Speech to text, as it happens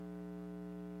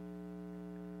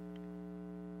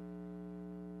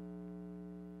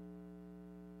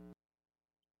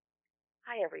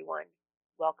Hi, everyone.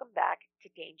 Welcome back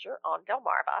to Danger on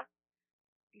Delmarva.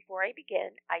 Before I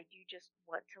begin, I do just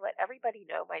want to let everybody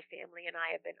know my family and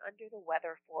I have been under the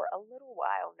weather for a little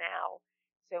while now,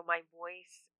 so my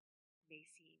voice may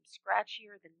seem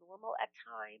scratchier than normal at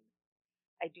times.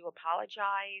 I do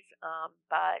apologize,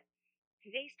 but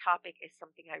today's topic is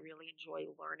something I really enjoy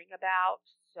learning about,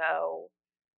 so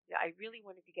I really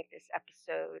wanted to get this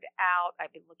episode out.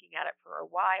 I've been looking at it for a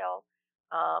while.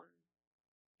 Um,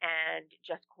 and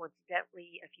just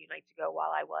coincidentally, a few nights ago,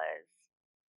 while I was,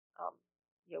 um,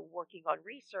 working on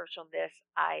research on this,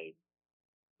 I,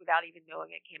 without even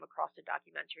knowing it, came across a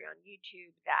documentary on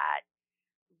YouTube that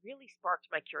really sparked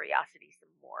my curiosity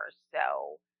some more.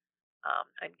 So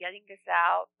I'm getting this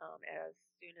out as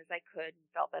soon as I could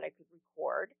and felt that I could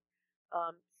record.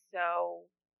 Um, so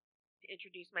to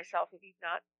introduce myself, if you've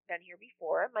not been here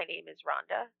before, my name is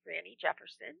Rhonda Franny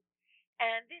Jefferson,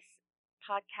 and this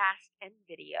podcast and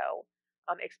video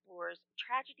explores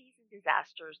tragedies and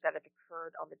disasters that have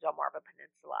occurred on the Delmarva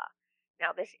Peninsula.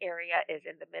 Now, this area is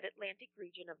in the mid Atlantic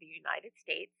region of the United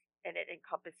States, and it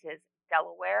encompasses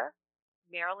Delaware,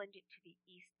 Maryland to the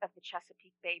east of the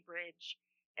Chesapeake Bay Bridge,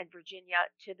 and Virginia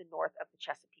to the north of the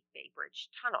Chesapeake Bay Bridge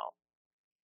Tunnel.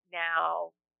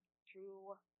 Now,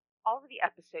 through all of the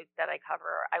episodes that I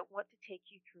cover, I want to take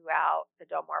you throughout the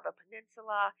Delmarva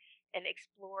Peninsula and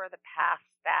explore the paths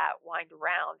that wind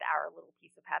around our little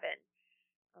piece of heaven,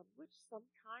 which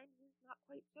sometimes is not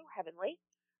quite so heavenly.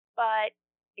 But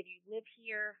if you live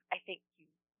here, I think you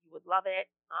would love it.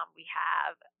 We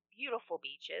have beautiful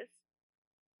beaches.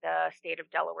 The state of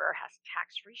Delaware has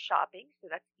tax-free shopping, so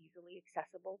that's easily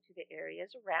accessible to the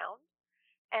areas around.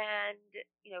 And,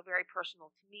 very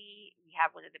personal to me, we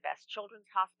have one of the best children's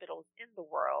hospitals in the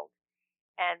world.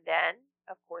 And then,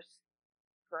 of course,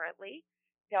 currently,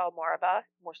 Delmarva,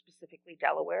 more specifically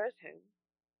Delaware, is home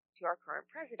to our current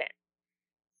president.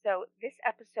 So this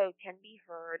episode can be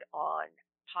heard on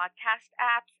podcast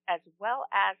apps as well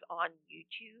as on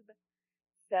YouTube.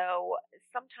 So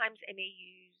sometimes I may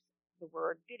use the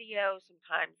word video,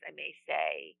 sometimes I may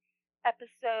say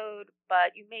episode,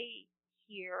 but you may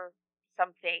hear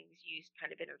some things used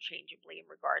kind of interchangeably in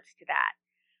regards to that.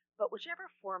 But whichever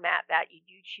format that you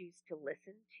do choose to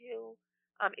listen to,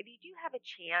 if you do have a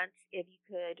chance, if you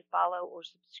could follow or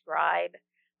subscribe,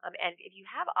 and if you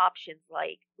have options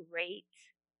like rate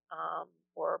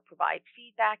or provide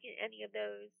feedback in any of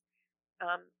those,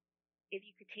 um, if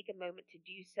you could take a moment to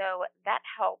do so, that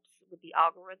helps with the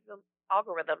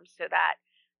algorithm so that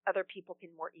other people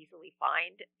can more easily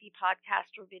find the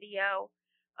podcast or video.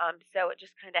 So it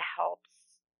just kind of helps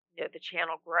the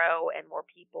channel grow and more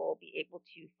people be able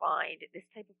to find this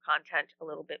type of content a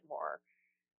little bit more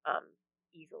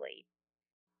easily.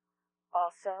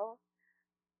 Also,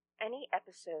 any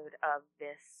episode of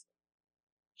this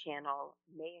channel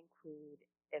may include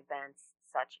events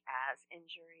such as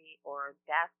injury or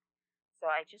death. So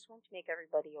I just want to make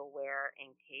everybody aware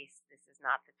in case this is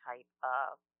not the type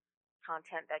of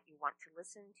content that you want to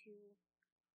listen to.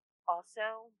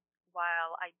 Also,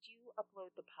 while I do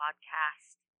upload the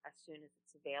podcast as soon as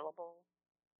it's available,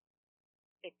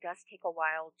 it does take a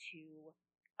while to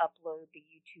upload the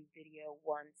YouTube video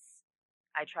once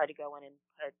I try to go in and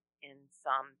put in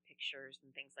some pictures and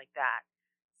things like that.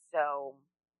 So,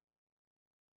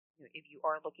 if you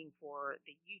are looking for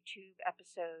the YouTube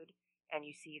episode and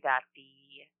you see that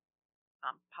the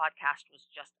podcast was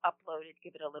just uploaded,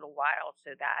 give it a little while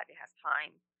so that it has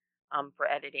time for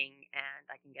editing and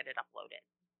I can get it uploaded.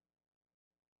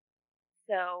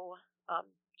 So,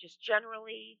 just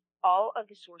generally, all of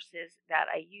the sources that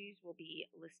I use will be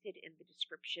listed in the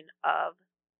description of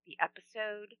the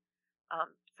episode.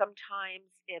 Sometimes,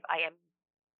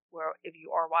 if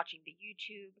you are watching the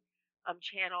YouTube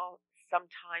channel,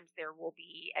 sometimes there will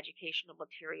be educational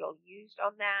material used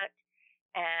on that,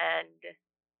 and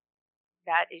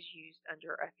that is used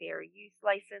under a fair use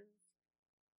license.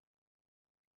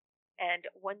 And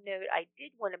one note I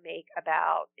did want to make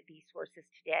about these sources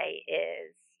today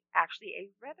is actually a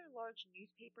rather large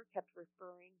newspaper kept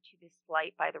referring to this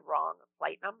flight by the wrong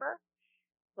flight number,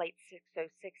 flight 606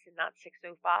 and not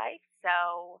 605.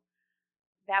 So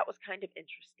that was kind of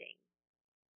interesting.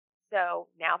 So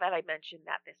now that I mentioned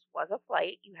that this was a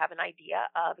flight, you have an idea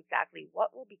of exactly what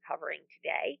we'll be covering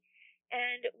today.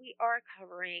 And we are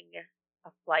covering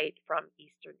a flight from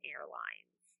Eastern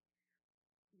Airlines.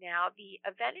 Now, the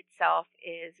event itself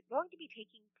is going to be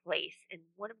taking place in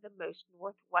one of the most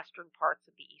northwestern parts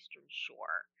of the Eastern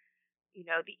Shore.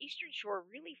 The Eastern Shore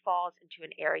really falls into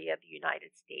an area of the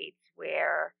United States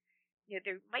where,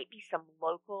 there might be some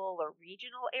local or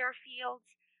regional airfields,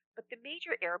 but the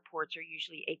major airports are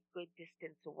usually a good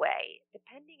distance away,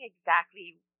 depending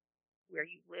exactly where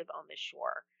you live on the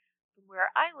shore. From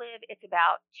where I live, it's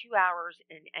about 2 hours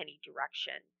in any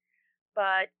direction,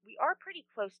 but we are pretty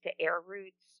close to air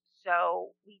routes,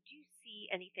 so we do see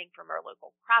anything from our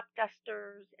local crop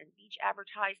dusters and beach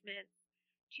advertisements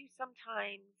to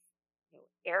sometimes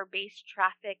air-based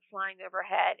traffic flying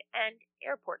overhead and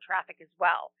airport traffic as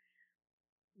well.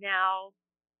 Now,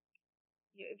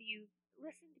 if you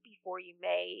listened before, you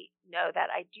may know that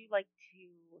I do like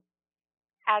to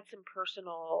add some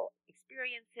personal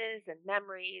experiences and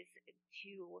memories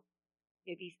to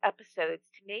these episodes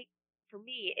to make, for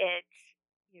me, it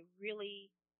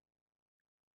really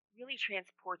really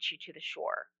transports you to the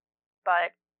shore.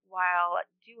 But while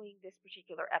doing this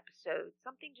particular episode,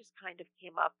 something just kind of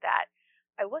came up that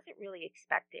I wasn't really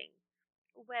expecting.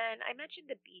 When I mentioned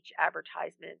the beach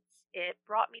advertisements, it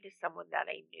brought me to someone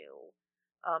that I knew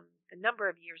a number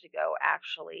of years ago,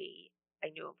 actually. I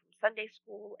knew him from Sunday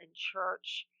school and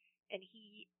church, and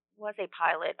he was a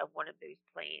pilot of one of those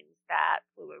planes that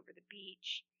flew over the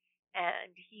beach,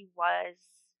 and he was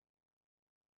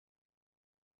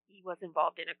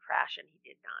involved in a crash and he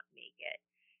did not make it.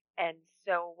 And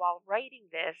so while writing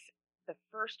this, the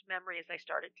first memory is I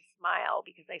started to smile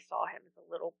because I saw him as a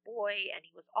little boy and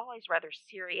he was always rather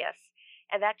serious.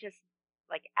 And that just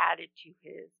like added to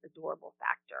his adorable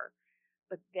factor.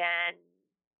 But then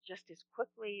just as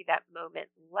quickly that moment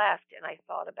left and I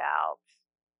thought about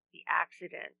the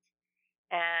accident,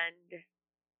 and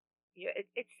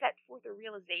it set forth a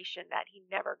realization that he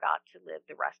never got to live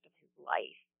the rest of his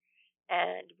life.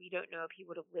 And we don't know if he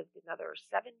would have lived another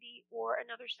 70 or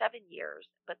another 7 years,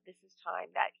 but this is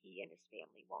time that he and his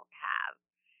family won't have.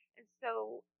 And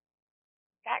so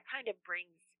that kind of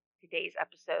brings today's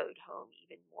episode home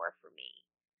even more for me.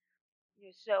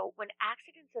 So when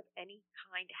accidents of any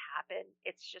kind happen,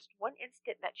 it's just one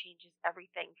instant that changes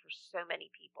everything for so many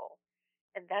people.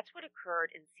 And that's what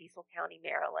occurred in Cecil County,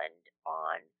 Maryland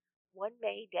on one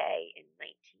May day in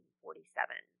 1947.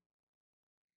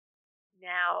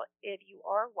 Now, if you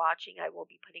are watching, I will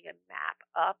be putting a map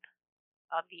up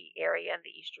of the area and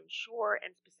the Eastern Shore, and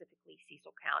specifically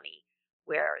Cecil County,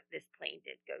 where this plane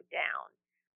did go down.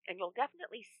 And you'll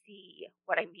definitely see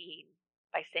what I mean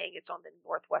by saying it's on the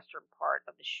northwestern part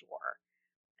of the shore.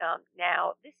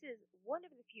 Now, this is one of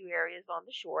the few areas on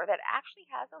the shore that actually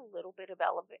has a little bit of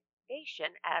elevation,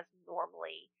 as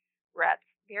normally we're at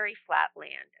very flat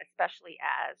land, especially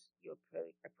as you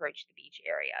approach the beach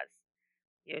areas.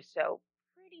 So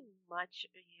pretty much,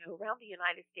 around the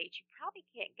United States, you probably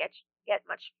can't get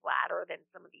much flatter than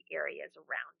some of the areas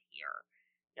around here.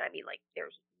 I mean, like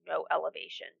there's no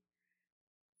elevation.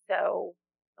 So,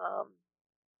 um,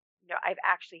 I've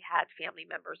actually had family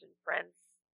members and friends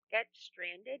get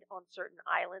stranded on certain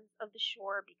islands of the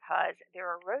shore because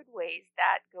there are roadways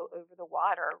that go over the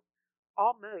water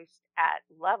almost at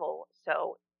level.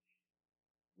 So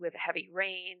with heavy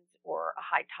rains or a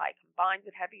high tide combined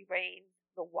with heavy rains,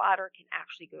 the water can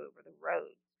actually go over the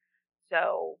roads.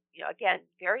 So, again,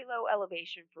 very low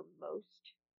elevation for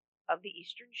most of the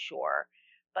eastern shore,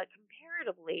 but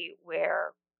comparatively,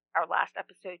 where our last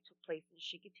episode took place in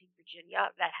Chickasha, Virginia,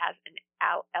 that has an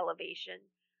elevation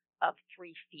of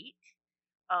 3 feet.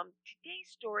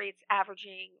 Today's story, it's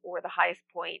averaging, or the highest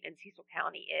point in Cecil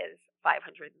County is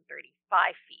 535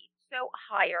 feet, so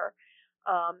higher.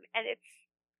 And it's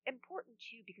important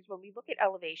too because when we look at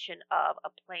elevation of a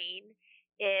plane,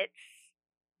 it's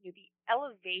the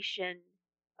elevation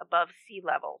above sea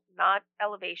level, not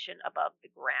elevation above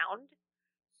the ground.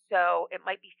 So it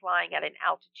might be flying at an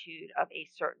altitude of a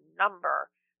certain number,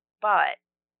 but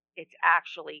it's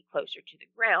actually closer to the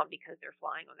ground because they're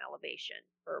flying on elevation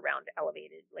or around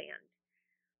elevated land.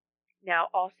 Now,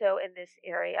 also in this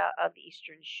area of the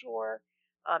Eastern Shore,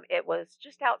 it was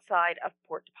just outside of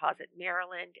Port Deposit,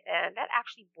 Maryland, and that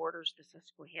actually borders the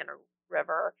Susquehanna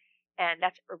River, and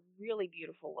that's a really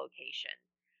beautiful location.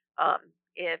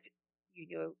 If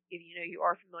you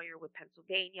are familiar with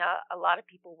Pennsylvania, a lot of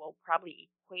people will probably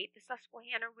equate the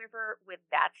Susquehanna River with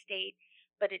that state,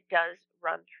 but it does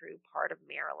run through part of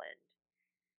Maryland.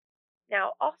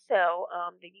 Now, also,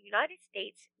 the United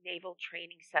States Naval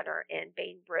Training Center in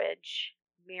Bainbridge,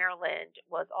 Maryland,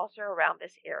 was also around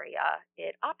this area.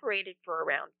 It operated for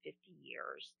around 50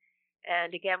 years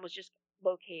and again was just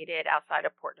located outside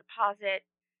of Port Deposit.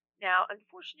 Now,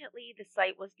 unfortunately, the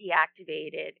site was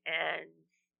deactivated and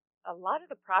a lot of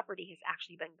the property has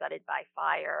actually been gutted by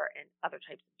fire and other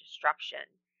types of destruction.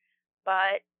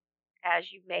 But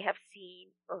as you may have seen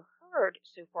or heard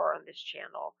so far on this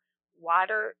channel,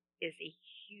 water is a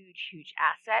huge, huge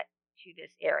asset to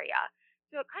this area.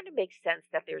 So it kind of makes sense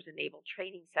that there's a Naval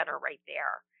Training Center right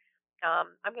there.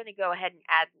 I'm going to go ahead and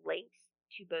add links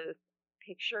to both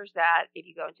pictures that if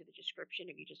you go into the description,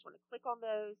 if you just want to click on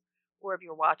those, or if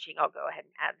you're watching, I'll go ahead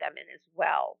and add them in as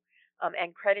well.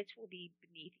 And credits will be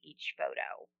beneath each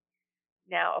photo.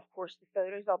 Now, of course, the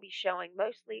photos I'll be showing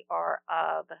mostly are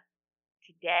of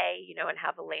today, and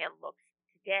how the land looks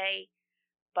today,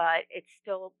 but it's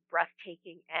still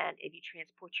breathtaking. And if you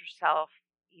transport yourself,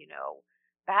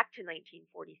 back to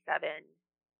 1947,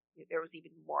 there was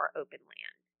even more open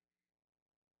land.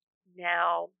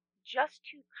 Now, just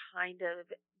to kind of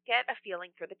get a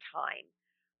feeling for the time,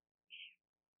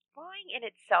 flying in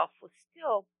itself was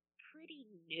still pretty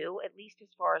new, at least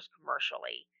as far as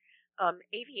commercially.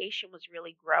 Aviation was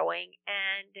really growing,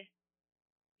 and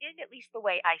in at least the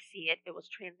way I see it, it was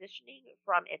transitioning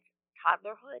from its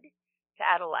toddlerhood to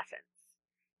adolescence.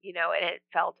 And it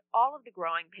felt all of the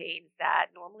growing pains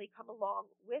that normally come along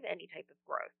with any type of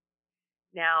growth.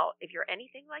 Now, if you're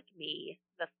anything like me,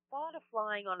 the thought of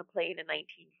flying on a plane in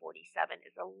 1947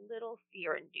 is a little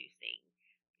fear inducing.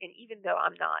 And even though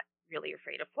I'm not really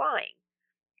afraid of flying,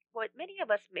 what many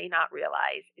of us may not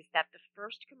realize is that the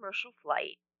first commercial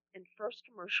flight and first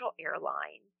commercial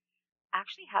airline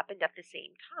actually happened at the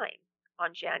same time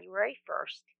on January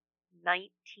 1st,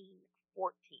 1914.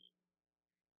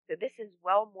 So this is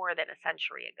well more than a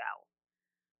century ago.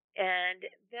 And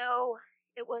though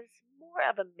it was more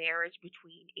of a marriage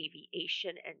between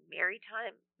aviation and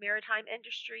maritime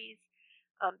industries,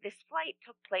 this flight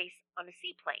took place on a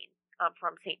seaplane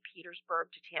from St.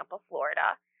 Petersburg to Tampa,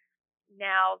 Florida.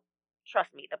 Now,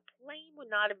 trust me, the plane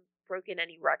would not have broken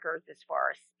any records as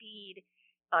far as speed.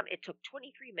 It took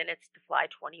 23 minutes to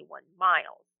fly 21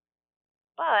 miles.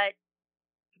 But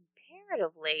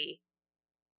comparatively,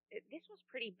 this was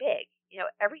pretty big.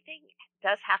 Everything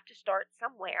does have to start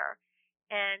somewhere.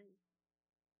 And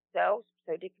so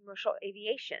did commercial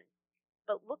aviation.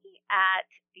 But looking at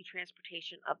the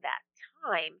transportation of that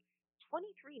time,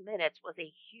 23 minutes was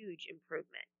a huge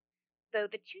improvement. Though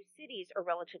the two cities are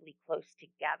relatively close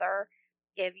together,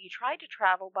 if you tried to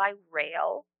travel by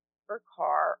rail or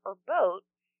car or boat,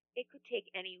 it could take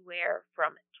anywhere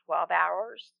from 12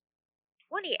 hours,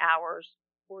 20 hours,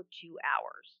 or 2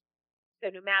 hours. So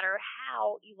no matter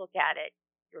how you look at it,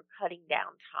 you're cutting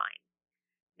down time.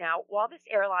 Now, while this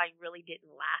airline really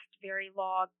didn't last very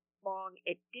long,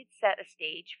 it did set a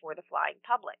stage for the flying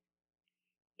public.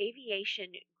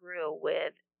 Aviation grew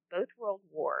with both world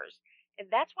wars,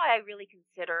 and that's why I really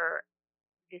consider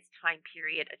this time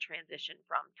period a transition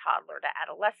from toddler to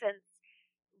adolescence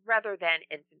rather than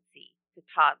infancy to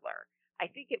toddler. I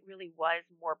think it really was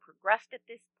more progressed at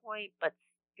this point, but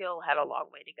still had a long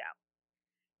way to go.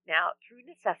 Now, through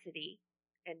necessity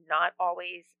and not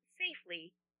always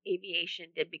safely,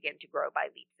 aviation did begin to grow by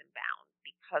leaps and bounds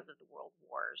because of the world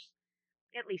wars,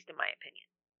 at least in my opinion.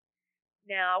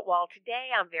 Now, while today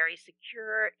I'm very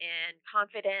secure and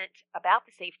confident about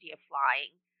the safety of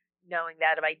flying, knowing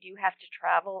that if I do have to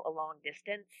travel a long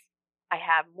distance, I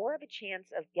have more of a chance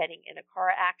of getting in a car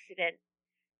accident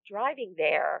driving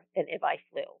there than if I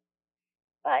flew.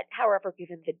 But, however,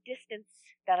 given the distance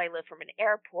that I live from an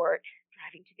airport,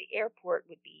 driving to the airport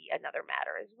would be another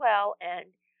matter as well and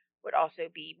would also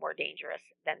be more dangerous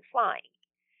than flying.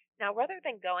 Now, rather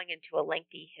than going into a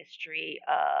lengthy history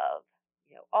of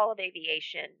all of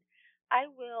aviation, I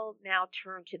will now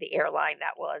turn to the airline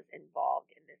that was involved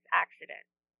in this accident.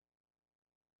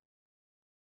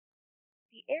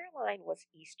 The airline was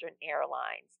Eastern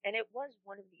Airlines, and it was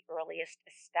one of the earliest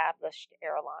established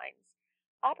airlines,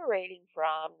 operating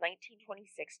from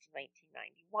 1926 to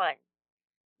 1991.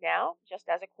 Now, just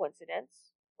as a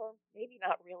coincidence, or maybe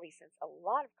not really since a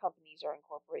lot of companies are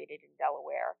incorporated in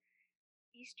Delaware,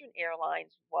 Eastern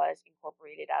Airlines was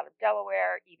incorporated out of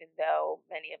Delaware, even though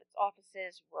many of its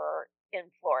offices were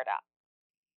in Florida.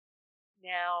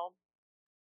 Now,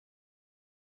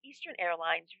 Eastern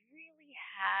Airlines really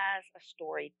has a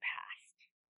storied past.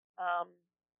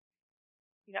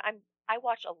 I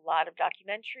watch a lot of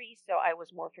documentaries, so I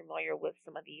was more familiar with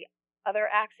some of the other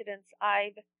accidents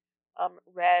I've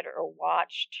read or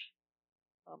watched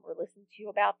or listened to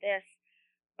about this.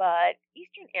 But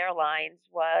Eastern Airlines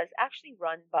was actually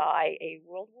run by a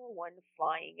World War I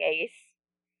flying ace.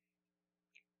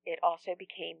 It also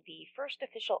became the first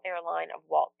official airline of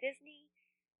Walt Disney.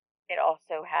 It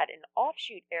also had an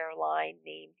offshoot airline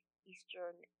named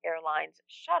Eastern Airlines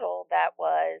Shuttle that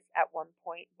was at one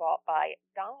point bought by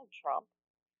Donald Trump.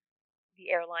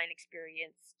 The airline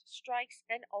experienced strikes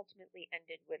and ultimately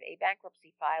ended with a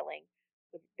bankruptcy filing,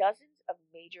 with dozens of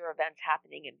major events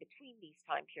happening in between these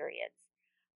time periods.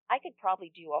 I could probably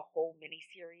do a whole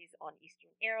mini-series on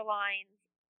Eastern Airlines,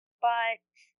 but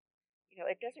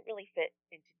it doesn't really fit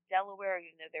into Delaware,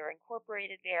 even though they're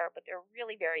incorporated there, but they're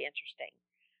really very interesting.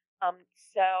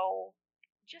 So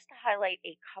just to highlight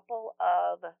a couple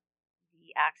of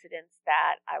the accidents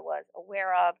that I was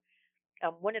aware of,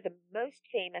 one of the most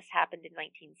famous happened in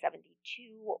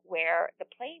 1972, where the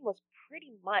plane was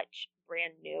pretty much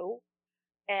brand new,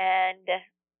 and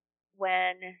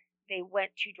when they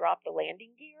went to drop the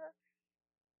landing gear,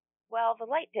 well, the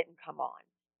light didn't come on.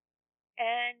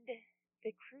 And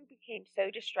the crew became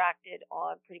so distracted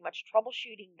on pretty much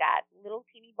troubleshooting that little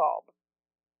teeny bulb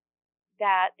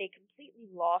that they completely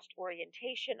lost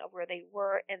orientation of where they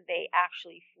were, and they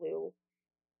actually flew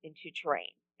into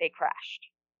terrain. They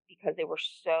crashed because they were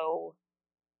so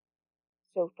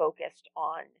focused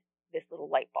on this little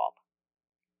light bulb.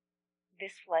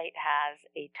 This flight has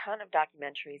a ton of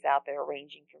documentaries out there,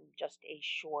 ranging from just a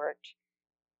short,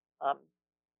 um,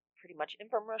 pretty much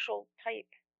infomercial type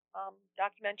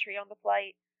documentary on the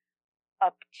flight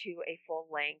up to a full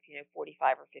length,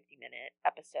 45 or 50-minute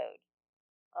episode.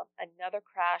 Another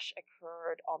crash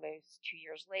occurred almost 2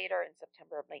 years later in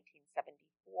September of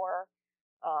 1974.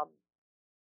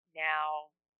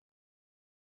 Now,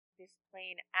 this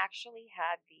plane actually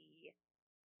had the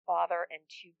father and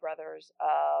two brothers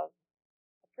of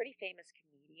a pretty famous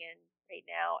comedian right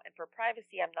now. And for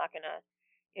privacy, I'm not going to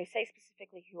say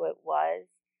specifically who it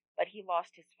was, but he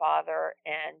lost his father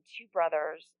and two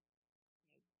brothers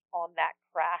on that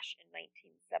crash in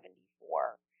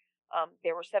 1974.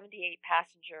 There were 78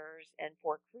 passengers and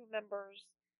four crew members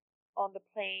on the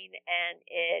plane, and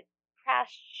it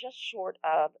crashed just short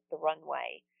of the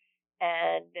runway.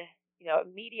 And,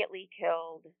 immediately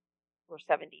killed were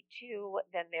 72.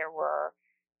 Then there were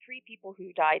three people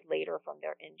who died later from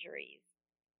their injuries.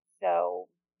 So,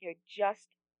 just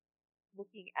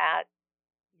looking at,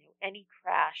 any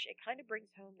crash, it kind of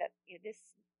brings home that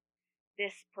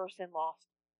this person lost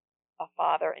a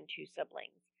father and two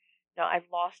siblings. Now,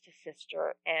 I've lost a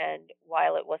sister, and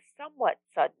while it was somewhat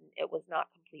sudden, it was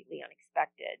not completely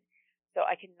unexpected. So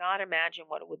I cannot imagine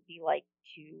what it would be like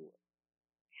to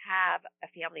have a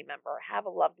family member, have a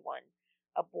loved one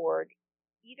aboard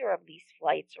either of these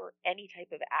flights or any type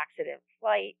of accident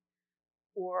flight,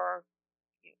 or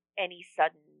any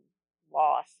sudden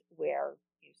loss where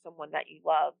someone that you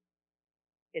love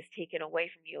is taken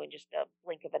away from you in just a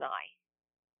blink of an eye.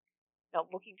 Now,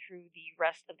 looking through the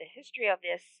rest of the history of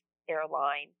this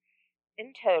airline,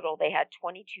 in total, they had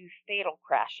 22 fatal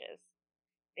crashes.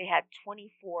 They had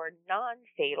 24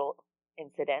 non-fatal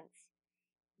incidents.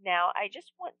 Now, I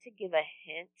just want to give a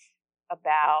hint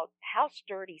about how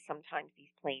sturdy sometimes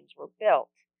these planes were built.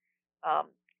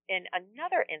 In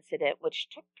another incident, which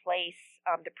took place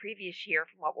the previous year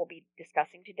from what we'll be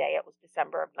discussing today, it was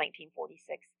December of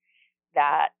 1946,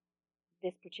 that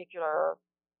this particular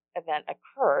event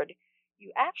occurred.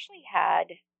 You actually had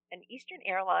an Eastern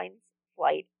Airlines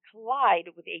flight collide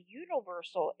with a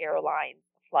Universal Airlines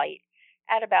flight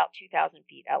at about 2,000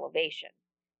 feet elevation.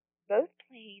 Both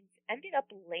planes ended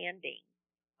up landing.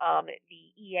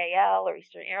 The EAL, or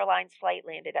Eastern Airlines flight,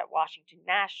 landed at Washington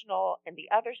National, and the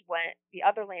other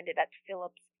landed at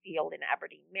Phillips Field in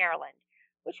Aberdeen, Maryland,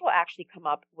 which will actually come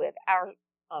up with our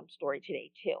story today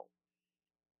too.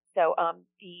 So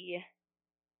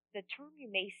the term you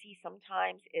may see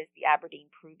sometimes is the Aberdeen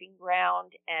Proving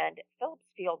Ground, and Phillips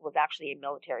Field was actually a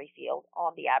military field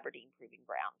on the Aberdeen Proving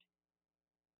Ground.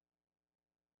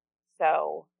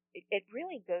 So it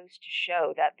really goes to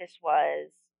show that this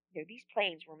was, these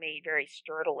planes were made very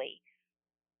sturdily,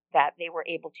 that they were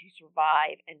able to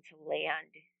survive and to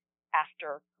land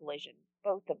after collision.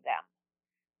 Both of them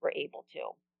were able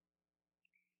to.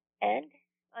 And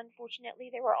unfortunately,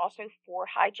 there were also 4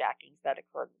 hijackings that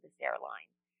occurred with this airline.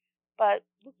 But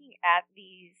looking at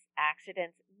these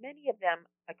accidents, many of them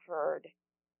occurred,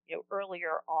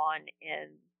 earlier on in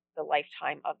the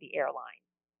lifetime of the airline.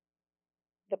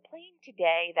 The plane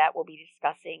today that we'll be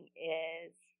discussing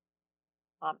is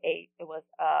it was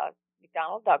a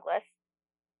McDonnell Douglas,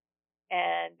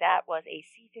 and that was a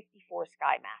C-54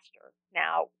 Skymaster.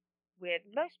 Now, with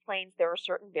most planes, there are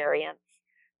certain variants,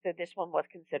 so this one was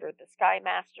considered the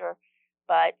Skymaster.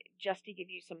 But just to give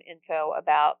you some info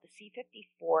about the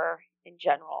C-54 in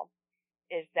general,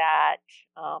 is that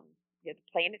the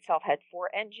plane itself had 4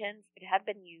 engines. It had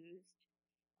been used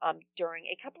during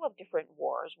a couple of different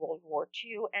wars, World War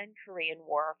II and Korean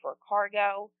War, for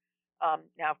cargo.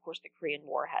 Now, of course, the Korean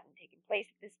War hadn't taken place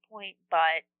at this point,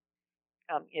 but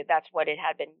that's what it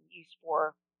had been used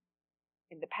for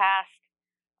in the past.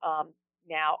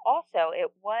 Now, also,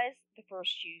 it was the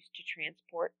first used to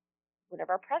transport one of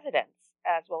our presidents,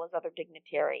 as well as other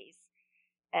dignitaries.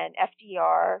 And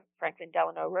FDR, Franklin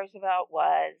Delano Roosevelt,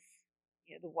 was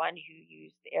the one who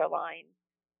used the airline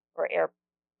or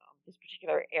this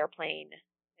particular airplane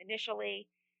initially.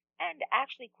 And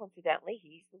actually, coincidentally,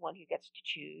 he's the one who gets to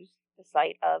choose the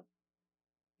site of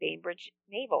Bainbridge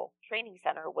Naval Training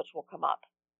Center, which will come up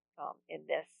in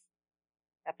this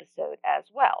episode as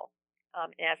well.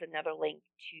 As another link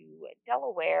to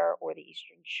Delaware or the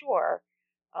Eastern Shore,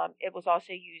 it was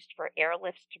also used for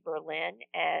airlifts to Berlin,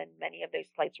 and many of those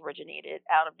flights originated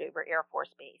out of Dover Air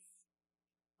Force Base.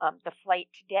 The flight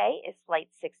today is Flight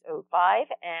 605,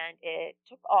 and it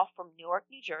took off from Newark,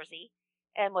 New Jersey,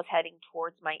 and was heading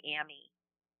towards Miami.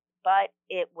 But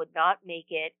it would not make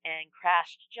it and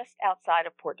crashed just outside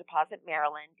of Port Deposit,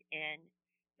 Maryland, in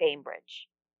Bainbridge.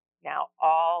 Now,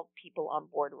 all people on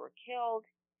board were killed,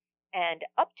 and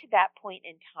up to that point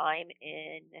in time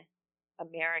in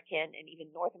American and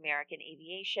even North American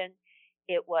aviation,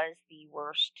 it was the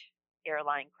worst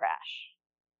airline crash,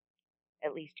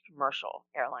 at least commercial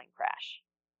airline crash.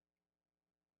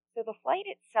 So the flight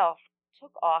itself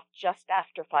took off just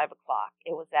after 5 o'clock.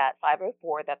 It was at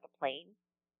 5:04 that the plane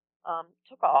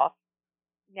took off.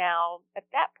 Now,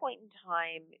 at that point in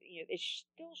time, it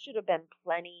still should have been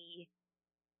plenty,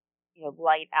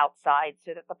 light outside,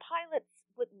 so that the pilots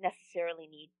wouldn't necessarily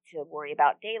need to worry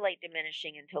about daylight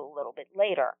diminishing until a little bit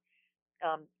later.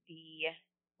 The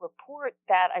report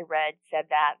that I read said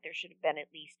that there should have been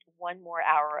at least 1 more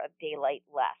hour of daylight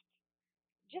left.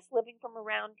 Just living from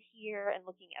around here and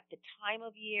looking at the time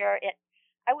of year,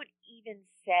 I would even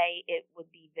say it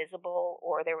would be visible,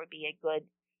 or there would be a good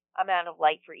amount of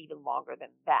light for even longer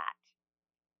than that.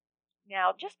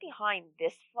 Now, just behind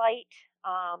this flight,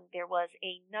 there was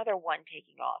another one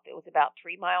taking off. It was about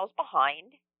 3 miles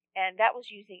behind, and that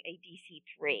was using a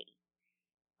DC-3.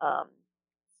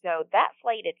 So that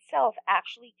flight itself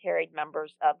actually carried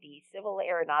members of the Civil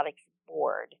Aeronautics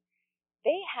Board.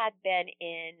 They had been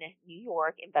in New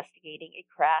York investigating a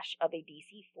crash of a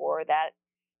DC-4 that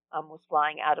was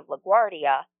flying out of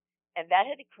LaGuardia, and that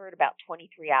had occurred about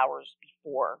 23 hours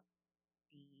before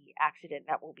the accident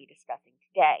that we'll be discussing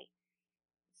today.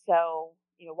 So,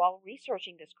 while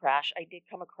researching this crash, I did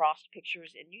come across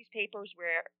pictures in newspapers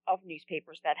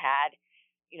that had,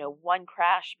 one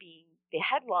crash being the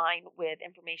headline with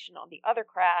information on the other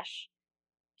crash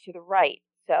to the right.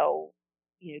 So,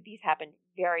 these happened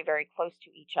very, very close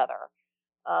to each other.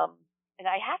 And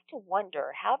I have to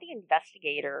wonder how the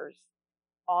investigators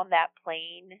on that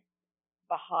plane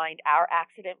behind our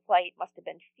accident flight must have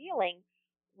been feeling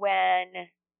when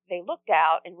they looked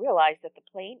out and realized that the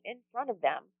plane in front of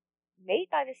them, made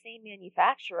by the same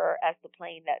manufacturer as the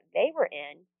plane that they were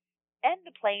in and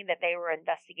the plane that they were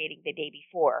investigating the day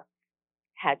before,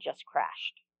 had just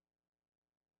crashed.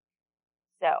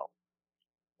 So,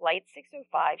 Flight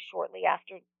 605, shortly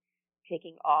after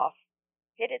taking off,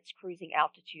 hit its cruising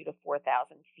altitude of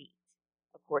 4,000 feet,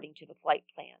 according to the flight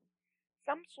plan.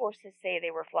 Some sources say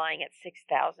they were flying at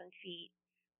 6,000 feet,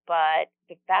 but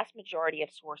the vast majority of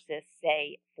sources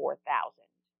say 4,000.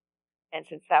 And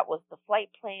since that was the flight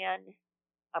plan,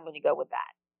 I'm going to go with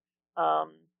that.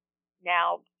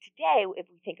 Now, today, if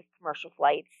we think of commercial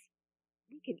flights,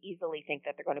 we can easily think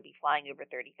that they're going to be flying over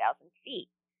 30,000 feet.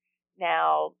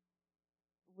 Now,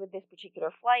 with this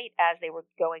particular flight, as they were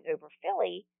going over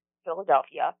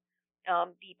Philadelphia,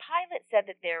 the pilot said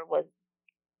that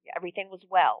everything was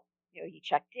well. He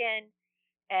checked in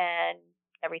and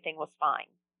everything was fine.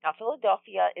 Now,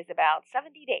 Philadelphia is about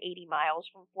 70 to 80 miles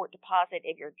from Fort Deposit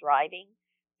if you're driving,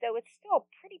 so it's still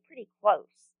pretty close.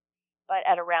 But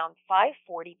at around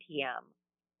 5:40 p.m.,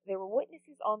 there were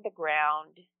witnesses on the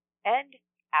ground and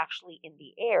actually in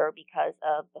the air because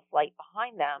of the flight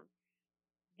behind them.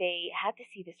 They had to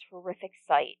see this horrific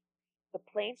sight. The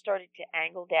plane started to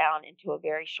angle down into a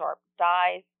very sharp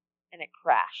dive, and it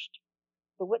crashed.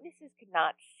 The witnesses could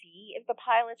not see if the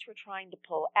pilots were trying to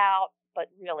pull out,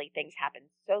 but really things happened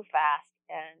so fast,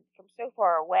 and from so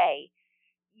far away,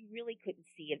 you really couldn't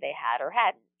see if they had or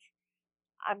hadn't.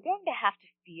 I'm going to have to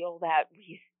feel that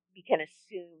we can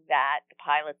assume that the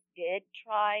pilots did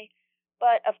try,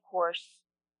 but of course,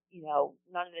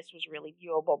 none of this was really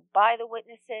viewable by the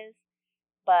witnesses.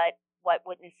 But what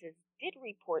witnesses did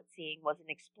report seeing was an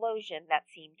explosion that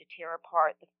seemed to tear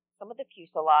apart some of the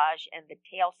fuselage and the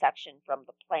tail section from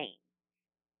the plane.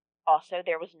 Also,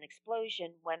 there was an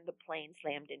explosion when the plane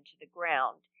slammed into the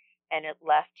ground, and it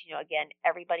left, again,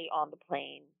 everybody on the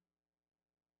plane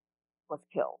was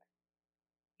killed.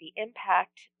 The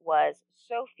impact was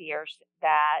so fierce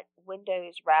that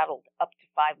windows rattled up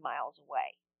to 5 miles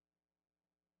away.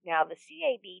 Now, the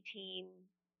CAB team,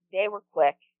 they were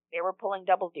quick. They were pulling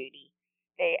double duty.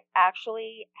 They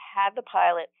actually had the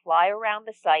pilot fly around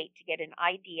the site to get an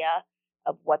idea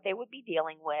of what they would be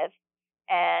dealing with.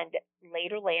 and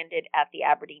later landed at the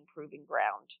Aberdeen Proving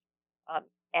Ground. Um,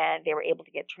 and they were able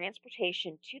to get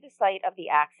transportation to the site of the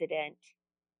accident.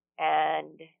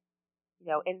 And,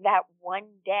 in that one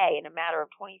day, in a matter of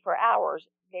 24 hours,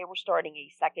 they were starting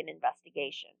a second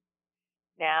investigation.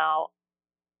 Now,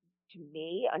 to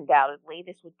me, undoubtedly,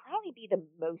 this would probably be the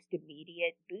most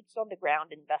immediate boots on the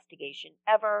ground investigation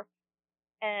ever.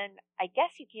 And I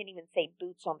guess you can't even say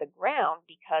boots on the ground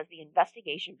because the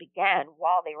investigation began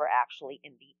while they were actually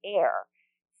in the air,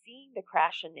 seeing the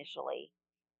crash initially,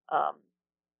 um,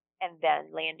 and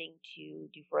then landing to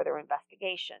do further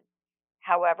investigation.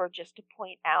 However, just to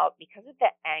point out, because of the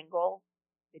angle,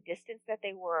 the distance that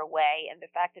they were away, and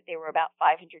the fact that they were about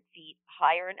 500 feet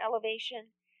higher in elevation,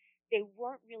 they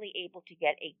weren't really able to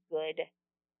get a good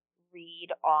read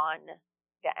on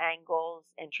the angles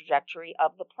and trajectory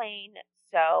of the plane.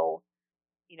 So,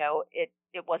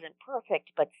 it wasn't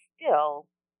perfect, but still,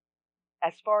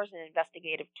 as far as an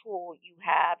investigative tool, you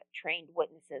have trained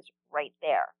witnesses right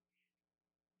there.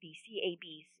 The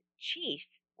CAB's chief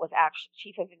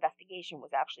of investigation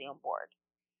was actually on board.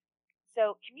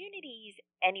 So communities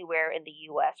anywhere in the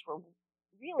U.S. were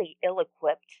really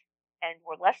ill-equipped and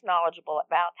were less knowledgeable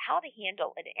about how to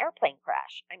handle an airplane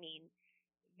crash. I mean,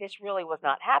 this really was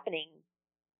not happening.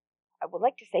 I would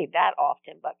like to say that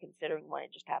often, but considering when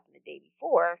it just happened the day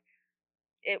before,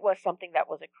 it was something that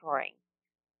was occurring.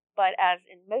 But as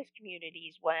in most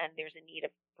communities, when there's a need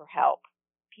for help,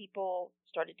 people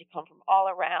started to come from all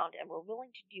around and were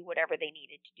willing to do whatever they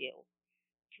needed to do.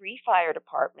 3 fire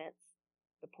departments,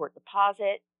 the Port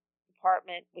Deposit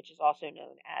Department, which is also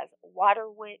known as Water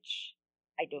Witch.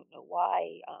 I don't know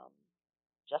why.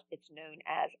 Just it's known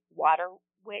as Water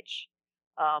Witch.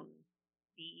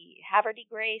 The Havre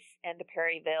Grace and the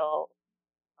Perryville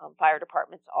fire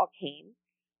departments all came.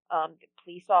 The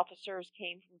police officers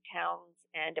came from towns,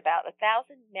 and about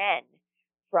 1,000 men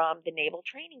from the Naval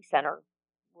Training Center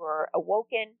were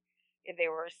awoken if they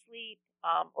were asleep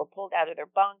or pulled out of their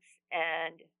bunks,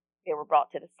 and they were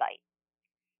brought to the site.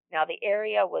 Now, the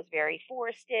area was very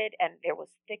forested, and there was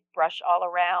thick brush all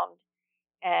around,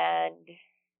 and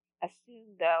as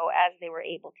soon, though, as they were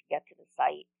able to get to the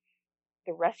site,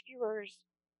 the rescuers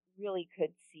really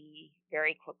could see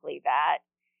very quickly that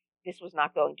this was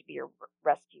not going to be a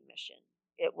rescue mission.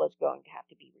 It was going to have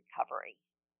to be recovery.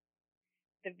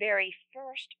 The very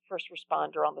first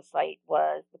responder on the site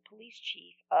was the police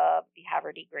chief of the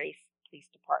Havre Grace Police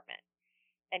Department.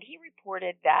 And he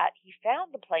reported that he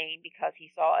found the plane because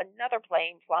he saw another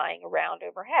plane flying around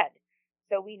overhead.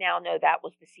 So we now know that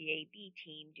was the CAB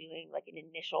team doing like an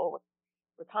initial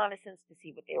reconnaissance to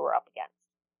see what they were up against.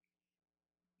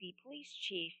 The police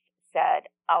chief said,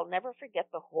 "I'll never forget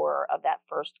the horror of that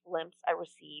first glimpse I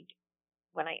received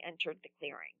when I entered the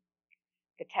clearing.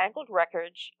 The tangled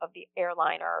wreckage of the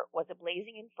airliner was a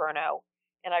blazing inferno,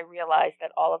 and I realized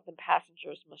that all of the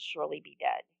passengers must surely be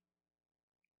dead."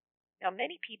 Now,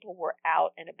 many people were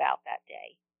out and about that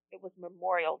day. It was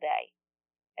Memorial Day,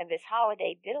 and this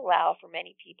holiday did allow for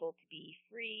many people to be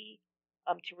free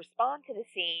to respond to the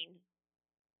scene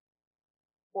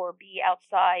or be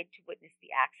outside to witness the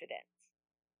accident.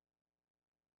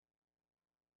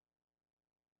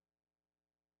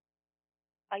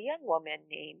 A young woman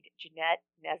named Jeanette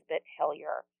Nesbitt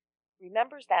Hillier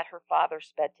remembers that her father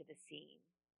sped to the scene,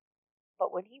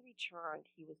 but when he returned,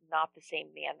 he was not the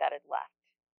same man that had left.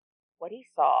 What he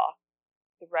saw,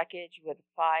 the wreckage with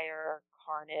fire,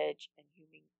 carnage, and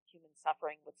human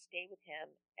suffering, would stay with him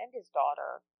and his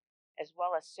daughter, as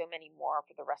well as so many more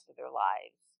for the rest of their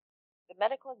lives. The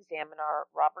medical examiner,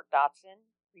 Robert Dotson,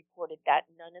 reported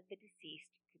that none of the deceased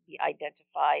could be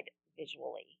identified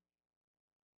visually.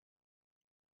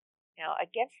 Now,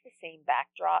 against the same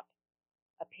backdrop,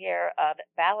 a pair of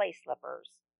ballet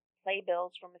slippers,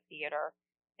 playbills from a theater,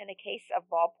 and a case of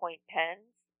ballpoint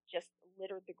pens just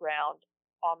littered the ground,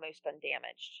 almost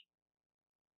undamaged.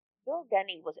 Bill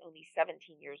Denny was only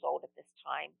 17 years old at this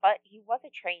time, but he was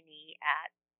a trainee at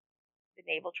the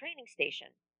Naval Training Station.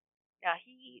 Now,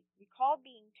 he recalled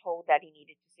being told that he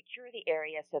needed to secure the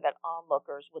area so that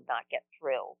onlookers would not get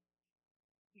through.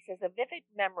 He says a vivid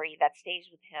memory that stays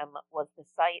with him was the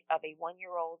sight of a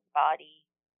 1-year-old's body,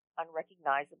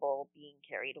 unrecognizable, being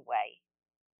carried away.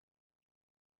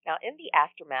 Now, in the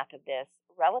aftermath of this,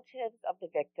 relatives of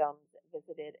the victims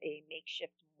visited a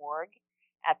makeshift morgue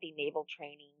at the Naval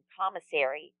Training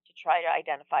Commissary to try to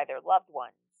identify their loved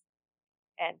ones.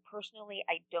 And personally,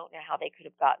 I don't know how they could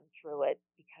have gotten through it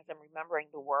because I'm remembering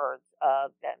the words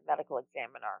of the medical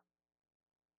examiner.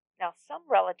 Now, some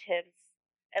relatives,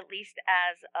 at least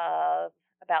as of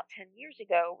about 10 years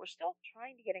ago, were still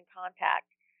trying to get in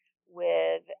contact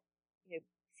with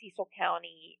Cecil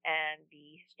County and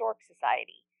the Historic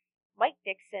Society. Mike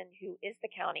Dixon, who is the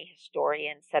county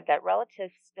historian, said that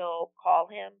relatives still call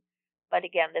him, but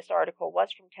again, this article was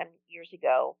from 10 years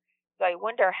ago, so I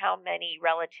wonder how many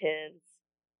relatives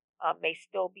may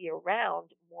still be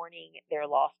around mourning their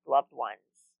lost loved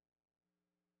ones.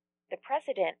 The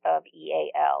president of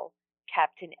EAL,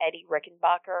 Captain Eddie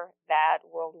Rickenbacker, that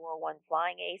World War I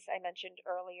flying ace I mentioned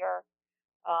earlier,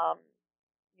 um,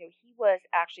 he was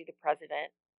actually the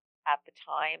president at the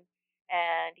time,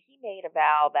 and he made a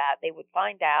vow that they would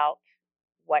find out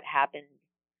what happened,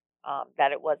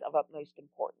 that it was of utmost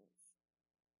importance.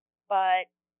 But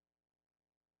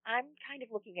I'm kind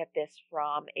of looking at this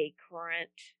from a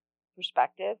current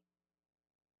perspective.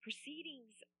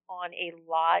 Proceedings on a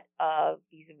lot of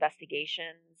these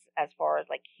investigations, as far as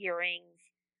like hearings,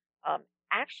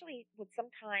 actually would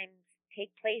sometimes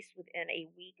take place within a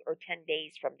week or 10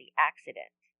 days from the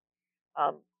accident.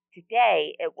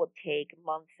 Today, it will take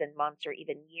months and months or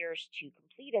even years to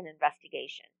complete an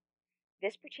investigation.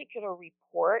 This particular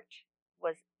report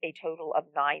was a total of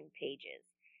 9 pages,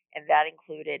 and that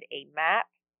included a map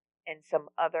and some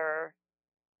other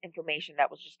information that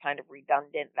was just kind of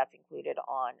redundant that's included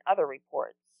on other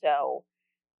reports. So,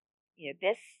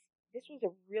 this was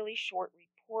a really short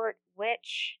report,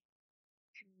 which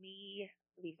to me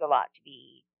leaves a lot to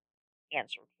be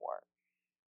answered for.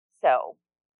 So,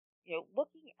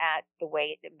 looking at the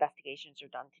way investigations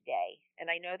are done today, and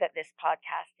I know that this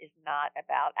podcast is not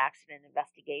about accident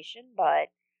investigation, but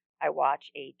I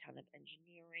watch a ton of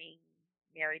engineering,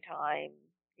 maritime,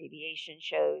 aviation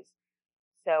shows.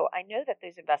 So I know that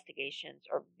those investigations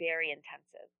are very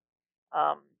intensive.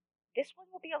 This one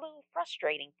will be a little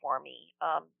frustrating for me,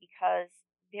 because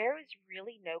there is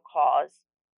really no cause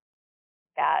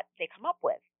that they come up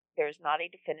with. There's not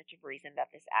a definitive reason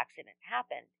that this accident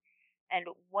happened. And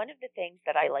one of the things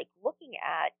that I like looking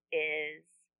at is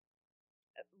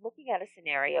looking at a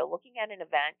scenario, looking at an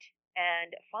event,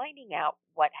 and finding out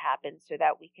what happened so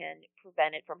that we can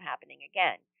prevent it from happening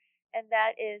again. And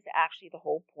that is actually the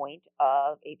whole point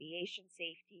of aviation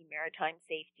safety, maritime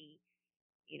safety,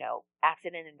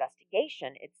 accident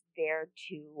investigation. It's there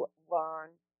to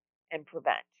learn and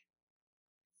prevent.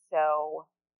 So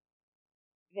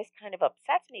this kind of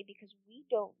upsets me because we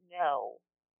don't know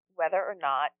whether or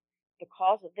not the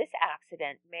cause of this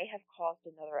accident may have caused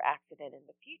another accident in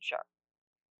the future.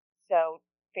 So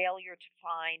failure to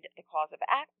find the cause of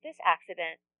this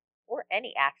accident, or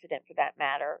any accident for that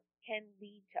matter, can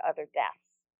lead to other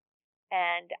deaths.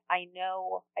 And I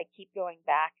know I keep going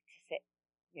back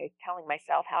to telling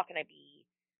myself, how can I be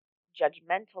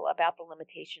judgmental about the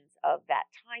limitations of that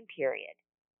time period?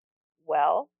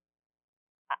 Well,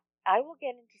 I will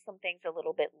get into some things a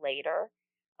little bit later,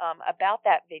 about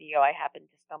that video I happened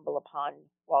to stumble upon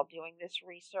while doing this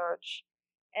research.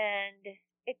 And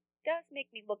it does make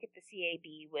me look at the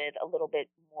CAB with a little bit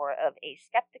more of a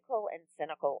skeptical and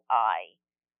cynical eye.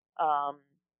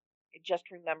 Just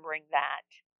remembering that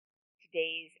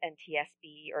today's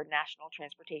NTSB, or National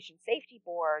Transportation Safety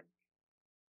Board,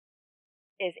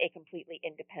 is a completely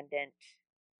independent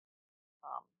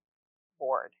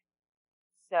board.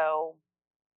 So,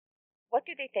 what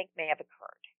do they think may have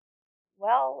occurred?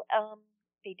 Well,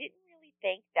 they didn't really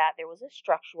think that there was a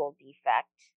structural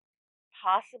defect.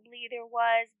 Possibly there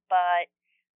was, but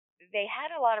they had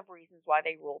a lot of reasons why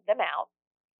they ruled them out.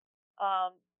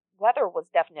 Weather was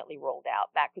definitely ruled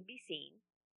out. That could be seen.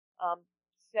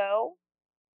 So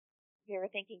they were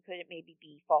thinking, could it maybe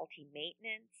be faulty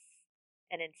maintenance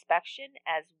and inspection,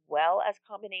 as well as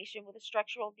combination with a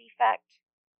structural defect?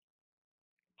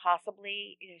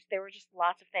 Possibly, there were just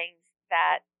lots of things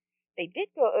that they did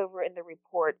go over in the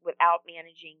report without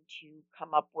managing to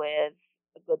come up with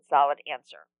a good solid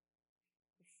answer.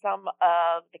 Some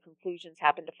of the conclusions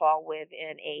happen to fall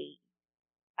within a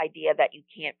idea that you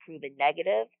can't prove a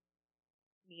negative,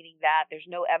 meaning that there's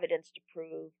no evidence to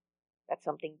prove that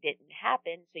something didn't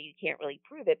happen, so you can't really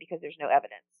prove it because there's no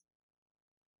evidence.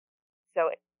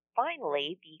 So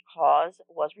finally, the cause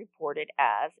was reported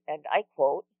as, and I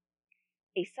quote,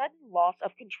 "a sudden loss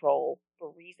of control for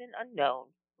reason unknown,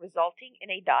 resulting in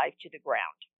a dive to the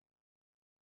ground."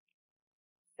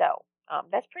 So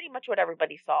that's pretty much what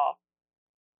everybody saw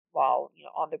while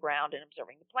on the ground and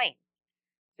observing the plane.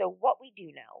 So what we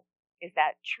do know is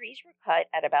that trees were cut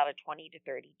at about a 20 to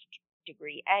 30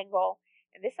 degree angle,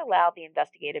 and this allowed the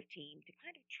investigative team to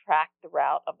kind of track the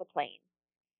route of the plane.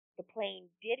 The plane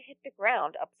did hit the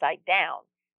ground upside down,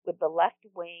 with the left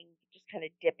wing just kind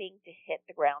of dipping to hit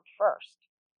the ground first.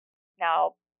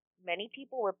 Now, many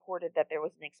people reported that there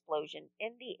was an explosion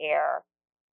in the air,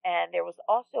 and there was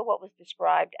also what was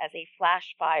described as a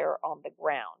flash fire on the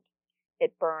ground.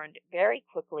 it burned very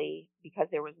quickly because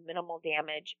there was minimal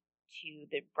damage to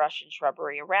the brush and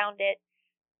shrubbery around it.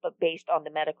 But based on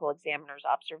the medical examiner's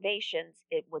observations,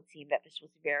 it would seem that this was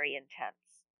very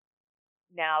intense.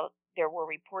 Now, there were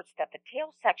reports that the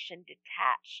tail section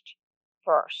detached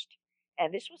first,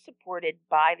 and this was supported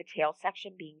by the tail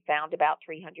section being found about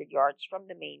 300 yards from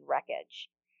the main wreckage.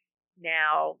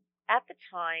 Now, at the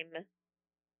time,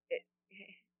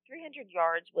 300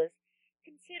 yards was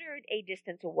considered a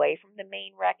distance away from the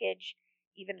main wreckage,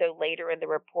 even though later in the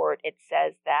report it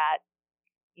says that,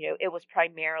 it was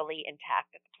primarily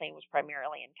intact, that the plane was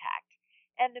primarily intact.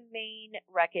 And the main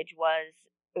wreckage was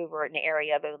over an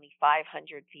area of only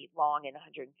 500 feet long and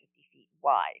 150 feet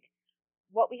wide.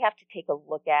 What we have to take a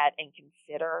look at and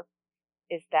consider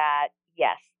is that,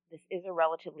 yes, this is a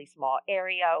relatively small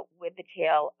area with the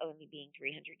tail only being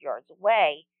 300 yards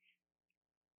away.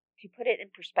 To put it in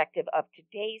perspective of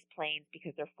today's planes,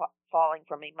 because they're falling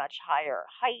from a much higher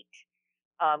height,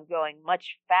 going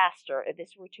much faster, if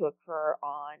this were to occur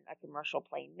on a commercial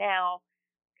plane now,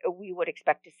 we would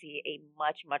expect to see a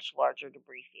much, much larger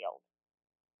debris field.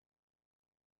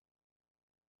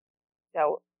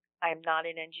 So I'm not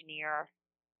an engineer.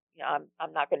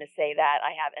 I'm not going to say that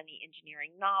I have any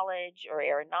engineering knowledge or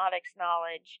aeronautics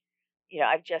knowledge.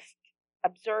 I've just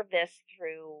observed this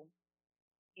through,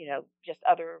 just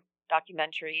other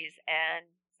documentaries and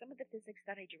some of the physics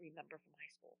that I do remember from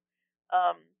high school.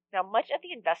 Now, much of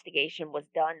the investigation was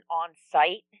done on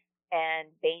site, and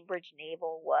Bainbridge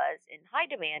Naval was in high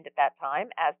demand at that time,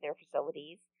 as their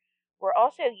facilities were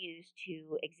also used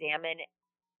to examine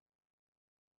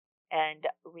and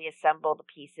reassemble the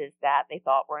pieces that they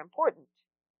thought were important.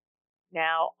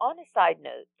 Now, on a side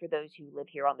note, for those who live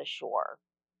here on the shore,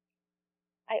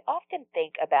 I often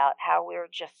think about how we're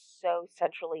just so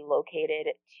centrally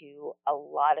located to a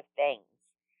lot of things.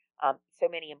 So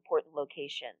many important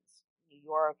locations: New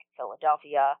York,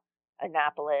 Philadelphia,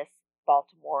 Annapolis,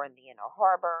 Baltimore in the Inner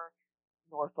Harbor,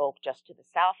 Norfolk just to the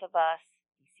south of us,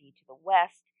 DC to the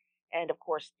west, and of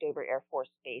course Dover Air Force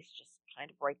Base just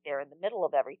kind of right there in the middle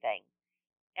of everything.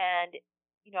 And,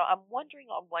 I'm wondering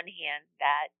on one hand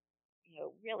that,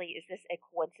 really, is this a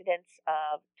coincidence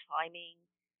of timing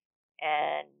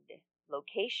and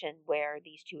location where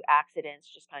these two accidents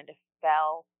just kind of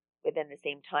fell within the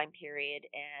same time period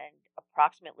and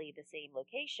approximately the same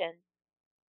location?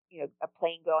 A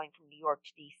plane going from New York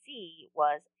to DC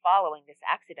was following this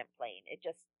accident plane.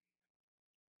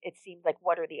 It seems like,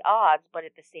 what are the odds? But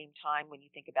at the same time, when you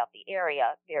think about the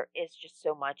area, there is just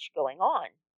so much going on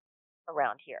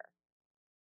around here.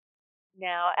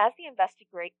 Now, as the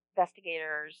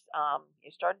investigators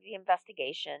started the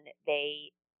investigation,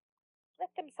 they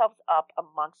split themselves up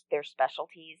amongst their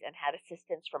specialties and had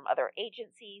assistance from other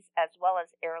agencies as well as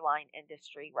airline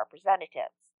industry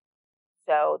representatives.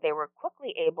 So they were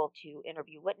quickly able to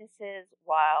interview witnesses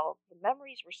while the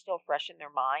memories were still fresh in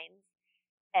their minds,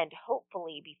 and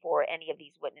hopefully before any of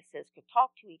these witnesses could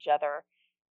talk to each other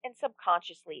and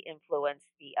subconsciously influence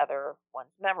the other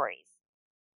one's memories.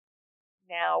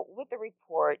 Now, with the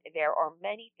report, there are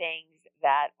many things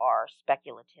that are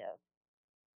speculative.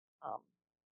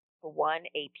 For one,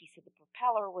 a piece of the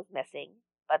propeller was missing,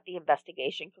 but the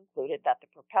investigation concluded that the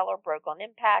propeller broke on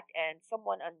impact and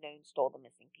someone unknown stole the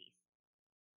missing piece.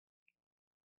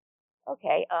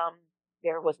 Okay,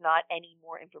 there was not any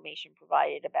more information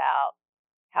provided about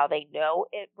how they know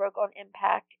it broke on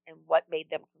impact and what made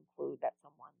them conclude that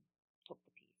someone took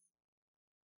the piece.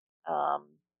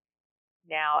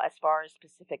 Now, as far as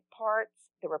specific parts,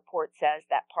 the report says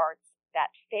that parts that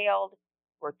failed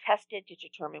were tested to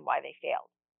determine why they failed,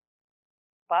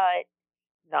 but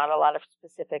not a lot of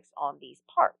specifics on these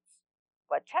parts.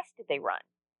 What tests did they run?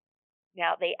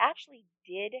 Now, they actually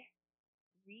did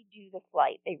redo the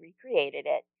flight. They recreated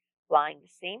it, flying the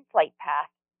same flight path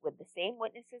with the same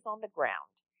witnesses on the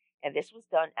ground. And this was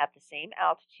done at the same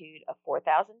altitude of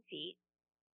 4,000 feet,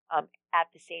 at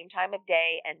the same time of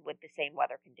day, and with the same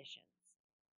weather conditions.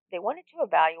 They wanted to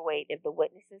evaluate if the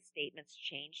witnesses' statements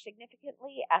changed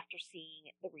significantly after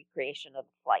seeing the recreation of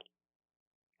the flight.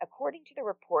 According to the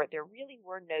report, there really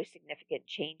were no significant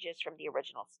changes from the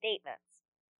original statements.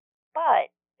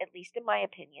 But, at least in my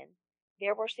opinion,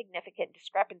 there were significant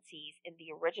discrepancies in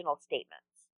the original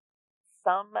statements.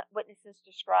 Some witnesses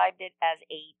described it as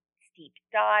a steep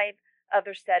dive.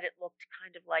 Others said it looked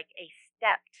kind of like a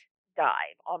stepped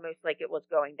dive, almost like it was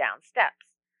going down steps.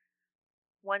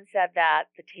 One said that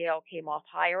the tail came off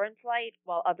higher in flight,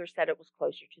 while others said it was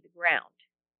closer to the ground.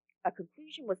 A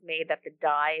conclusion was made that the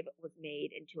dive was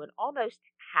made into an almost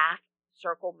half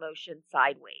circle motion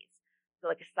sideways, so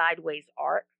like a sideways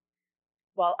arc,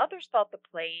 while others thought the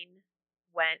plane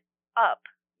went up,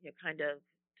 kind of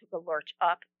took a lurch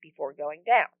up before going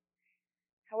down.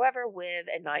 However, with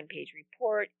a 9-page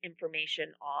report,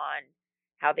 information on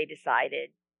how they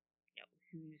decided,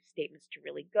 whose statements to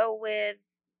really go with,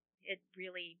 it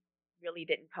really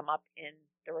didn't come up in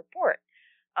the report.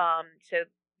 So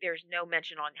there's no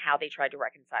mention on how they tried to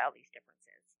reconcile these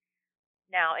differences.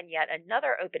 Now, in yet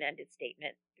another open-ended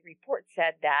statement, the report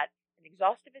said that an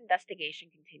exhaustive investigation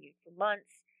continued for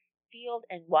months. Field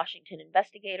and Washington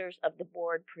investigators of the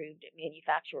board proved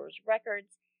manufacturers'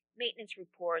 records, maintenance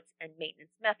reports, and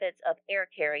maintenance methods of air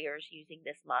carriers using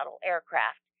this model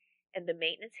aircraft, and the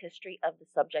maintenance history of the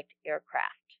subject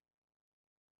aircraft.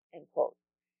 End quote.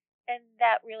 And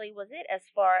that really was it as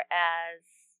far as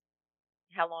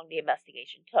how long the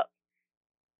investigation took.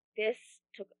 This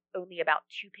took only about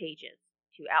 2 pages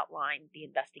to outline the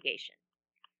investigation.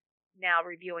 Now,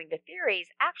 reviewing the theories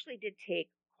actually did take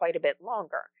quite a bit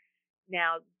longer.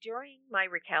 Now, during my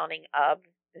recounting of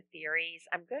the theories,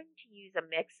 I'm going to use a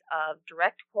mix of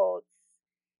direct quotes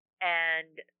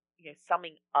and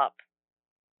summing up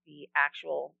the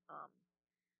actual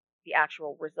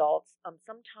results.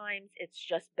 Sometimes it's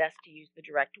just best to use the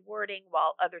direct wording,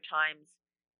 while other times,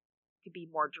 to be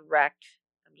more direct,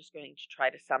 I'm just going to try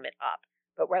to sum it up.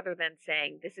 But rather than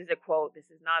saying this is a quote, this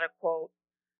is not a quote,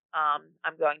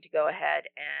 I'm going to go ahead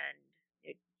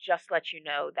and just let you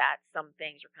know that some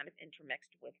things are kind of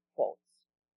intermixed with quotes.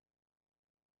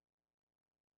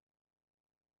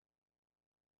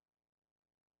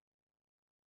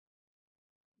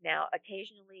 Now,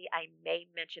 occasionally I may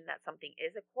mention that something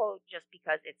is a quote just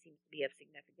because it seems to be of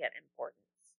significant importance.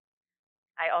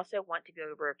 I also want to go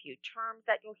over a few terms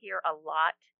that you'll hear a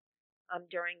lot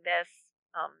during this.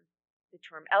 The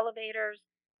term elevators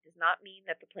does not mean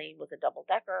that the plane was a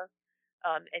double-decker.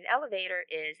 An elevator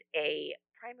is a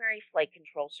primary flight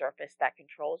control surface that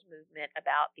controls movement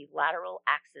about the lateral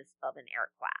axis of an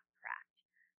aircraft.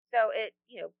 So it,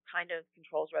 kind of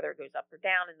controls whether it goes up or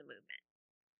down in the movement.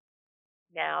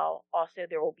 Now, also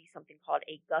there will be something called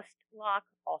a gust lock,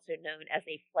 also known as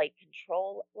a flight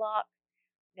control lock.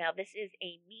 Now, this is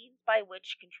a means by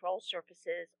which control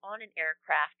surfaces on an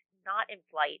aircraft not in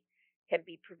flight can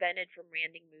be prevented from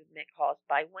random movement caused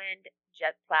by wind,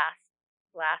 jet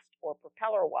blast, or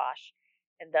propeller wash,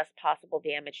 and thus possible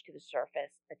damage to the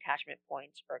surface, attachment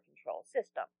points, or control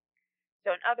system.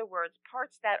 So, in other words,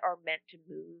 parts that are meant to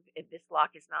move, if this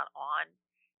lock is not on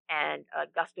and a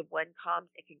gust of wind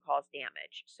comes, it can cause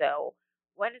damage. So,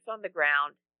 when it's on the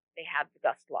ground, they have the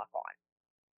gust lock on.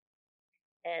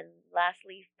 And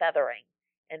lastly, feathering,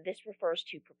 and this refers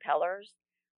to propellers.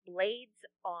 Blades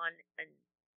on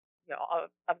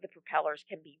of the propellers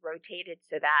can be rotated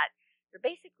so that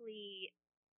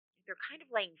they're kind of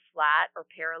laying flat or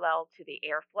parallel to the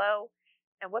airflow.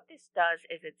 And what this does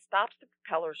is it stops the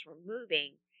propellers from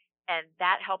moving, and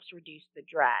that helps reduce the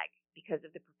drag. Because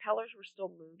if the propellers were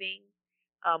still moving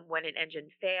when an engine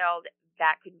failed,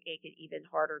 that could make it even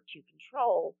harder to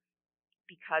control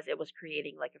because it was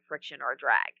creating like a friction or a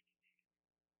drag.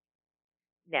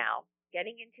 Now,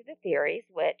 getting into the theories,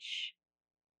 which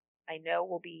I know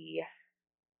will be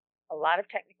a lot of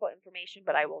technical information,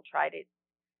 but I will try to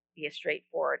be as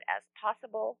straightforward as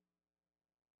possible.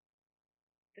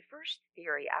 The first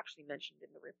theory actually mentioned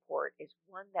in the report is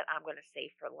one that I'm going to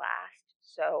save for last.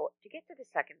 So to get to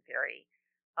the second theory,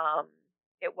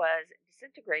 it was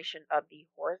disintegration of the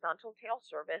horizontal tail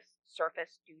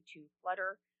surface due to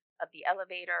flutter of the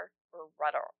elevator or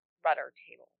rudder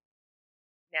table.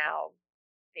 Now,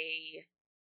 they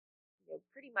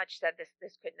pretty much said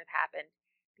this couldn't have happened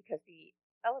because the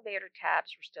elevator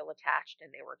tabs were still attached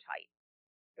and they were tight.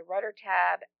 The rudder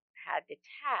tab had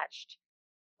detached,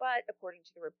 but according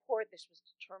to the report, this was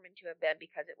determined to have been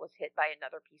because it was hit by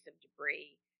another piece of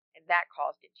debris, and that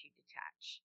caused it to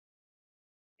detach.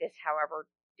 This, however,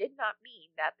 did not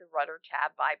mean that the rudder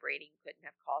tab vibrating couldn't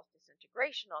have caused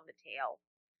disintegration on the tail.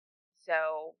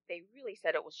 So they really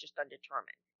said it was just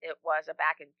undetermined. It was a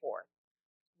back and forth.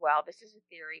 Well, this is a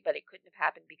theory, but it couldn't have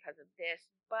happened because of this,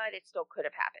 but it still could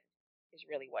have happened, is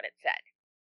really what it said.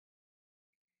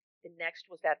 The next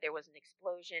was that there was an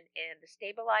explosion in the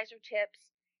stabilizer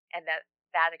tips, and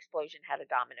that explosion had a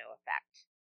domino effect.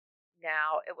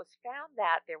 Now, it was found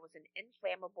that there was an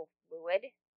inflammable fluid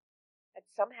had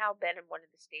somehow been in one of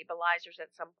the stabilizers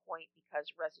at some point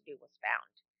because residue was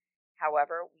found.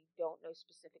 However, we don't know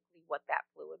specifically what that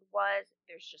fluid was.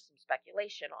 There's just some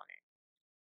speculation on it.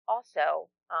 Also,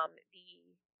 the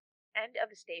end of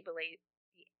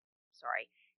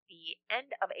the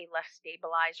end of a left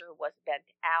stabilizer was bent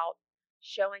out,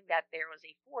 showing that there was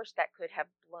a force that could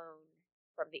have blown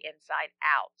from the inside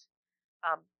out.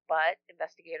 But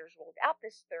investigators ruled out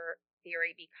this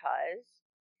theory because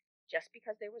just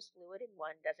because there was fluid in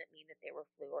one doesn't mean that there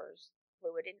were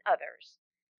fluid in others.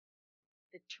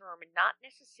 The term not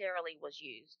necessarily was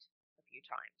used a few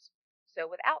times. So,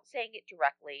 without saying it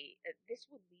directly, this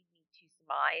would lead me to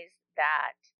surmise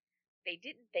that they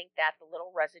didn't think that the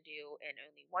little residue in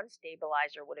only one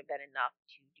stabilizer would have been enough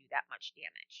to do that much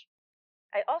damage.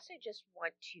 I also just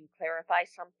want to clarify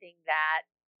something that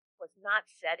was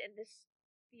not said in this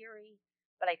theory,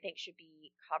 but I think should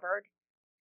be covered.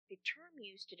 The term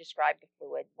used to describe the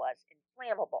fluid was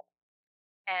inflammable.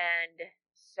 And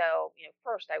so,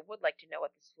 first I would like to know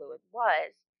what this fluid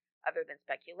was, other than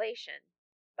speculation.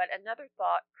 But another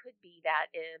thought could be that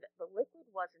if the liquid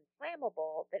was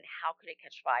inflammable, then how could it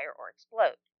catch fire or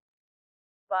explode?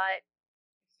 But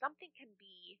something can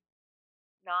be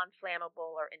non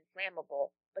flammable or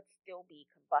inflammable, but still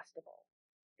be combustible.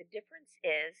 The difference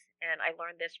is, and I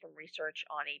learned this from research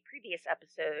on a previous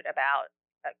episode about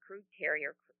crude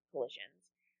carrier collisions,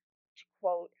 to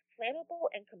quote,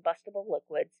 flammable and combustible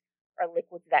liquids are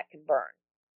liquids that can burn.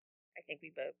 I think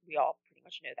we all pretty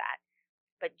much know that.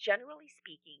 But generally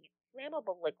speaking,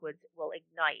 flammable liquids will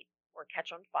ignite or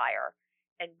catch on fire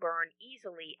and burn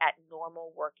easily at normal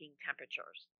working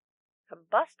temperatures.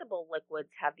 Combustible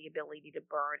liquids have the ability to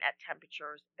burn at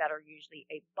temperatures that are usually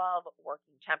above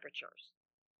working temperatures.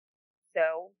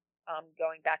 So,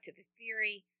 going back to the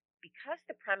theory, because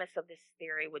the premise of this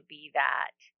theory would be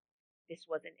that this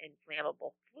was an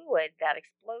inflammable fluid that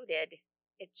exploded,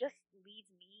 it just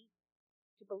leads me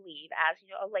to believe, as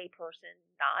a layperson,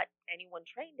 not anyone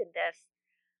trained in this,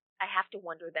 I have to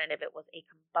wonder then if it was a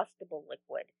combustible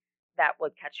liquid that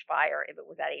would catch fire if it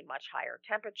was at a much higher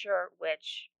temperature,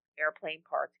 which airplane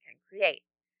parts can create.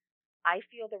 I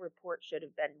feel the report should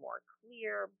have been more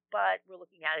clear, but we're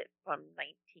looking at it from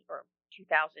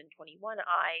 2021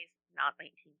 eyes, not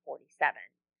 1947.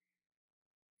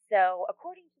 So,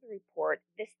 according to the report,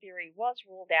 this theory was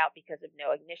ruled out because of no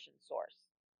ignition source,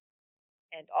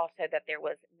 and also that there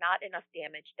was not enough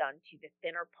damage done to the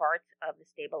thinner parts of the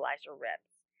stabilizer ribs,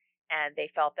 and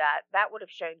they felt that that would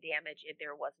have shown damage if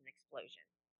there was an explosion.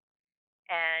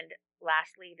 And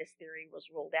lastly, this theory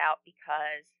was ruled out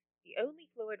because the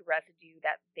only fluid residue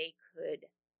that they could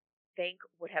think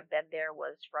would have been there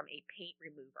was from a paint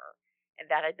remover, and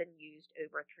that had been used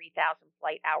over 3,000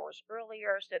 flight hours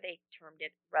earlier, so they termed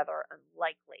it rather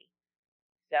unlikely.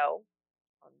 So,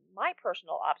 on my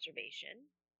personal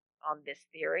observation on this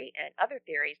theory and other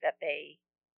theories that they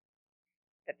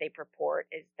purport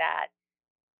is that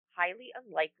highly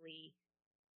unlikely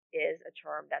is a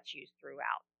term that's used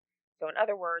throughout. So, in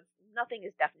other words, nothing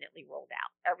is definitely ruled out.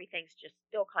 Everything's just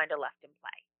still kind of left in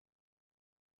play.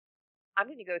 I'm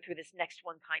going to go through this next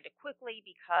one kind of quickly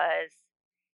because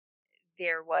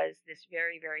there was this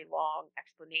very, very long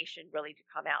explanation really to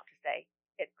come out to say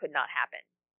it could not happen.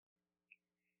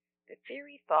 The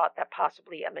theory thought that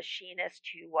possibly a machinist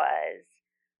who was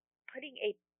putting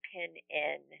a pin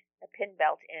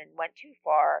belt in, went too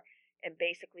far, and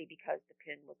basically because the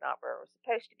pin was not where it was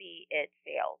supposed to be, it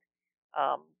failed.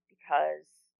 Because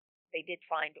they did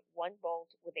find one bolt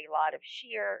with a lot of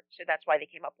shear, so that's why they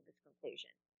came up with this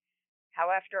conclusion.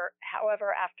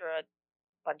 However, after a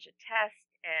bunch of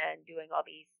tests and doing all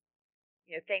these,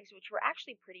 things which were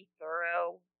actually pretty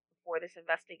thorough before this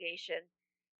investigation,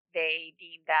 they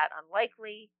deemed that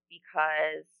unlikely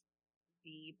because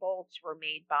the bolts were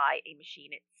made by a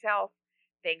machine itself.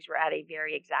 Things were at a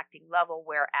very exacting level,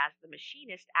 whereas the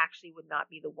machinist actually would not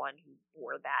be the one who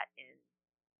bore that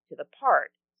into the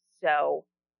part. So,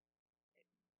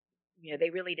 they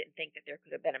really didn't think that there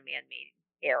could have been a man-made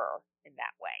error in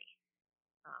that way.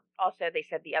 Also, they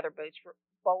said the other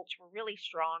bolts were really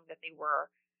strong, that they were,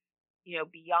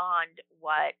 beyond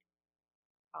what,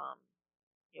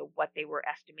 what they were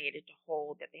estimated to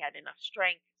hold, that they had enough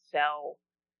strength, so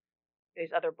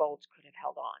those other bolts could have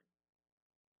held on.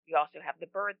 We also have the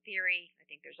bird theory. I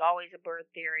think there's always a bird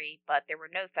theory, but there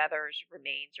were no feathers,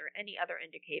 remains, or any other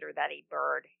indicator that a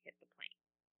bird hit the plane.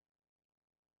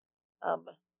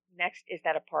 Next is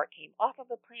that a part came off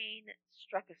of the plane,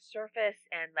 struck a surface,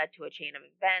 and led to a chain of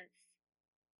events.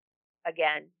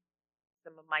 Again,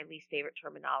 some of my least favorite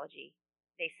terminology.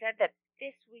 They said that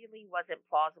this really wasn't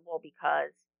plausible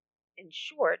because, in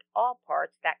short, all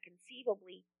parts that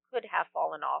conceivably could have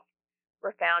fallen off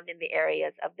were found in the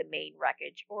areas of the main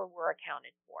wreckage or were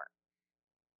accounted for.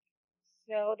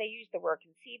 So they used the word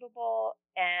conceivable,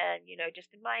 and,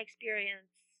 just in my experience,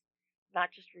 not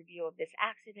just review of this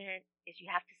accident, is you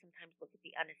have to sometimes look at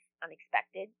the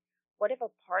unexpected. What if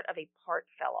a part of a part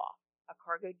fell off? A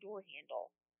cargo door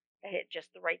handle that hit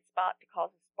just the right spot to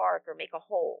cause a spark or make a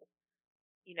hole?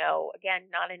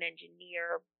 Again, not an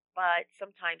engineer, but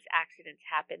sometimes accidents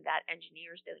happen that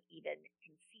engineers don't even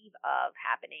conceive of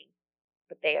happening,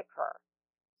 but they occur.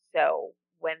 So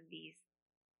when these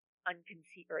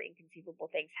inconceivable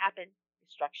things happen,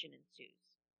 destruction ensues.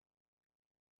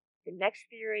 The next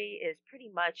theory is pretty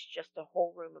much just a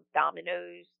whole room of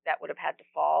dominoes that would have had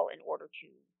to fall in order to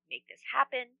make this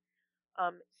happen.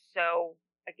 So,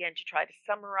 again, to try to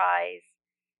summarize,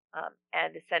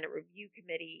 and the Senate Review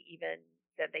Committee even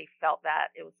said they felt that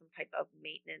it was some type of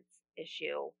maintenance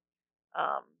issue.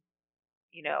 Um,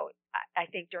 I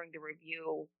think during the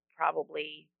review,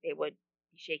 probably they would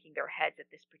be shaking their heads at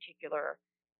this particular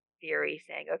theory,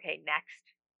 saying, okay, next.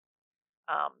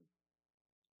 Um,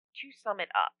 to sum it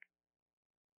up,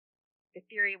 the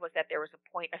theory was that there was a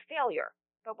point of failure,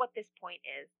 but what this point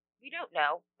is, we don't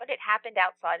know, but it happened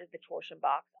outside of the torsion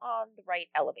box on the right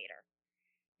elevator.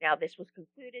 Now, this was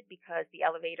concluded because the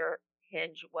elevator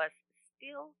hinge was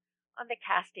still on the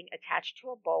casting attached to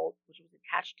a bolt, which was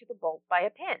attached to the bolt by a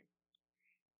pin.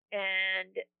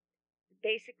 And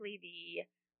basically, the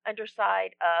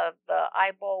underside of the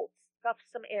eye bolt scuffed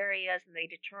some areas, and they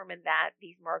determined that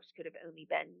these marks could have only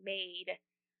been made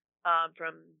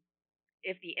from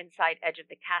if the inside edge of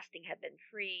the casting had been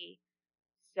free.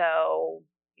 So,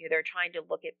 they're trying to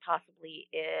look at possibly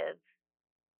if,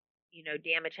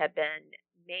 damage had been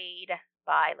made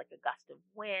by like a gust of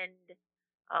wind.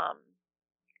 Um,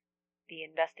 the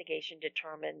investigation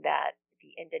determined that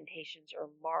the indentations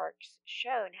or marks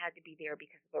shown had to be there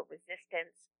because of a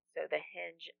resistance, so the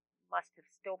hinge must have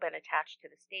still been attached to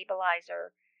the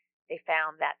stabilizer. They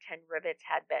found that 10 rivets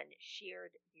had been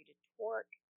sheared due to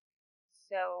torque.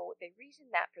 So they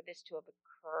reasoned that for this to have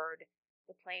occurred,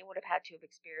 the plane would have had to have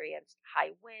experienced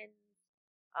high winds,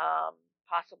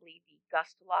 possibly the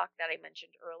gust lock that I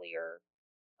mentioned earlier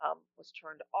was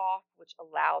turned off, which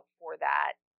allowed for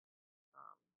that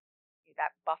um,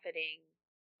 that buffeting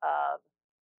of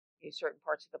certain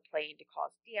parts of the plane to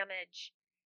cause damage,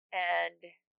 and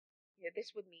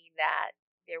this would mean that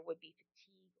there would be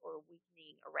fatigue or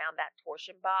weakening around that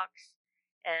torsion box,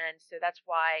 and so that's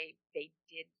why they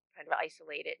did kind of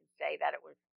isolate it and say that it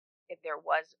was, if there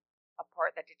was a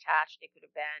part that detached, it could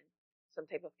have been some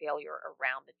type of failure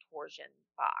around the torsion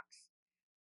box.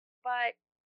 But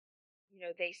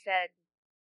they said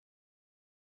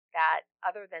that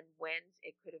other than winds,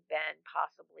 it could have been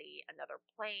possibly another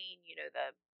plane,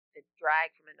 the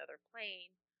drag from another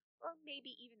plane, or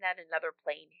maybe even that another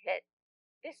plane hit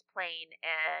this plane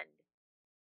and,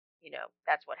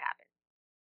 that's what happened.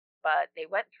 But they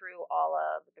went through all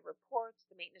of the reports,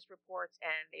 the maintenance reports,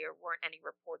 and there weren't any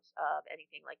reports of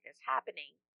anything like this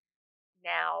happening.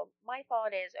 Now, my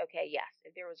thought is, okay, yes,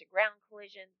 if there was a ground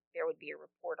collision, there would be a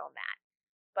report on that.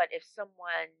 But if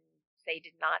someone, say,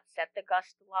 did not set the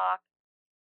gust lock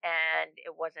and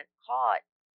it wasn't caught,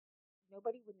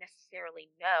 nobody would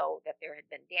necessarily know that there had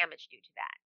been damage due to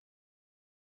that.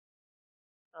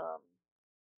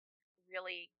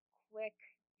 Really quick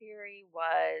theory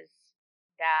was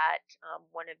that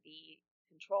one of the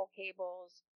control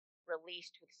cables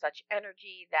released with such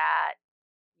energy that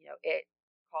it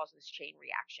caused this chain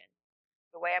reaction.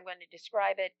 The way I'm going to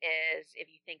describe it is if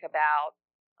you think about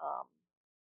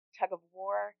tug of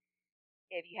war,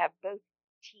 if you have both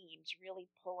teams really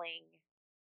pulling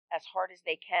as hard as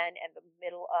they can and the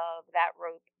middle of that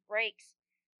rope breaks,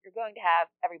 you're going to have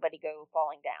everybody go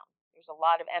falling down. There's a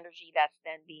lot of energy that's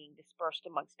then being dispersed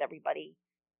amongst everybody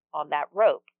on that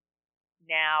rope.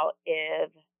 Now,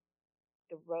 if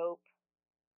the rope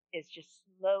is just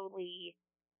slowly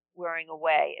wearing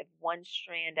away, if one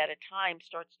strand at a time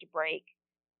starts to break,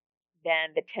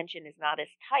 then the tension is not as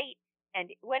tight. And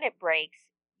when it breaks,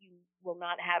 you will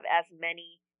not have as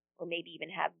many, or maybe even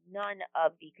have none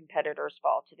of the competitors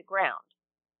fall to the ground.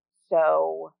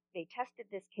 So they tested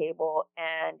this cable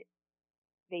and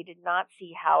they did not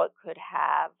see how it could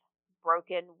have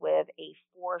broken with a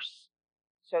force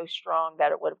so strong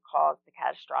that it would have caused the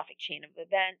catastrophic chain of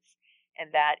events,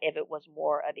 and that if it was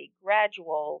more of a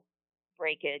gradual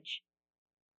breakage,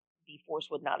 the force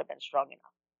would not have been strong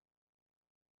enough.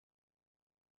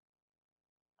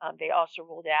 They also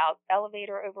ruled out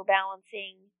elevator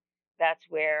overbalancing. That's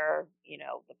where,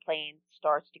 the plane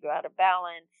starts to go out of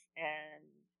balance and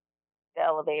the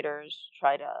elevators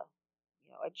try to,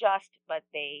 adjust, but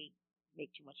they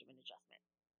make too much of an adjustment.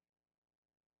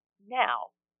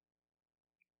 Now,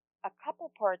 a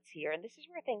couple parts here, and this is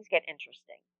where things get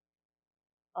interesting.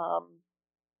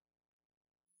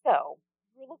 So,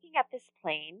 we're looking at this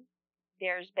plane.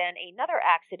 There's been another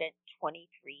accident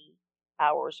 23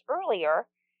 hours earlier,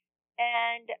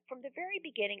 and from the very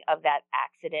beginning of that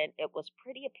accident, it was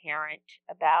pretty apparent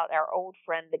about our old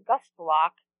friend the gust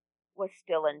lock was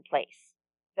still in place.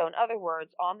 So, in other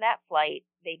words, on that flight,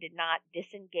 they did not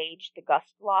disengage the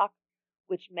gust lock,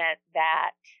 which meant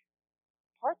that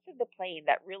parts of the plane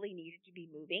that really needed to be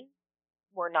moving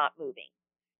were not moving.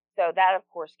 So, that, of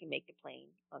course, can make the plane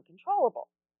uncontrollable.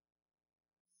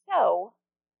 So,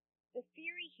 the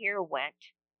theory here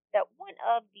went that one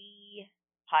of the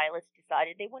pilots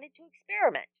decided they wanted to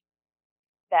experiment,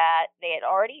 that they had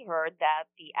already heard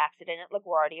that the accident at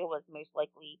LaGuardia was most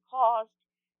likely caused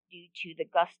due to the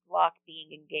gust lock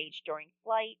being engaged during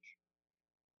flight,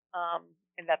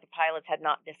 and that the pilots had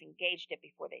not disengaged it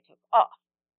before they took off.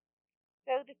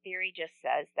 So the theory just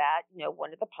says that,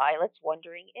 one of the pilots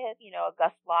wondering if, a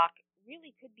gust lock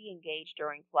really could be engaged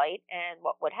during flight and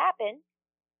what would happen,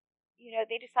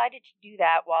 they decided to do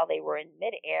that while they were in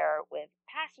midair with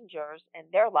passengers and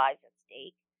their lives at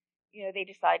stake. They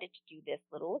decided to do this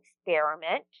little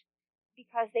experiment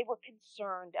because they were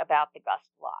concerned about the gust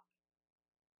lock.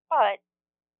 But,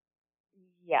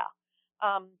 yeah,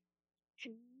 um, to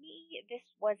me, this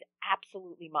was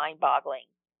absolutely mind boggling.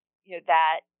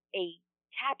 That a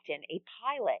captain, a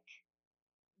pilot,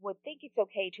 would think it's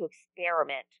okay to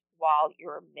experiment while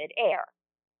you're midair.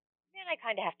 Then I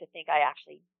kind of have to think I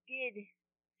actually did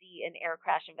see an air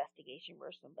crash investigation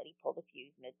where somebody pulled a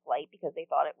fuse mid flight because they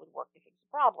thought it would work to fix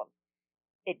the problem.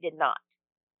 It did not.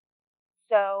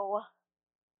 So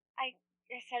I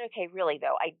said, okay, really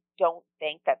though, I don't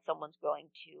think that someone's going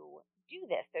to do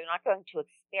this. They're not going to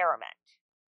experiment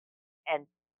and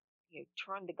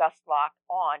turn the gust lock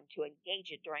on to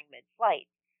engage it during mid-flight.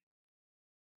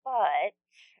 But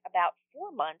about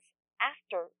 4 months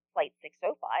after Flight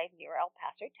 605 near El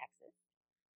Paso, Texas,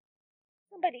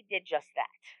 somebody did just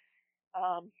that.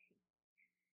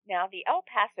 Now, the El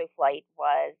Paso flight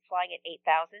was flying at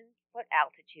 8,000-foot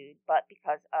altitude, but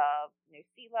because of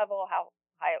sea level, how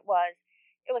high it was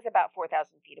about 4,000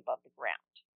 feet above the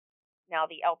ground. Now,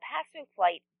 the El Paso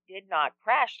flight did not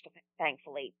crash,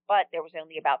 thankfully, but there was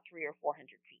only about 300 or 400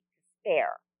 feet to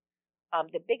spare.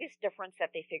 The biggest difference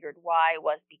that they figured why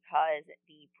was because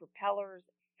the propellers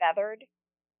feathered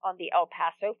on the El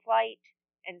Paso flight,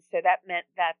 and so that meant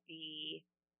that the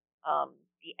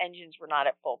engines were not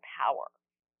at full power.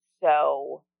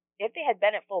 So if they had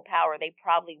been at full power, they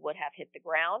probably would have hit the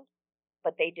ground,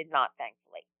 but they did not,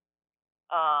 thankfully.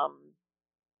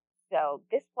 So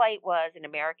this flight was an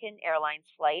American Airlines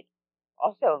flight,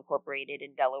 also incorporated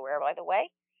in Delaware, by the way.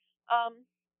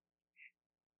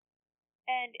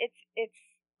 And it's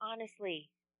honestly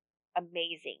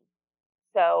amazing.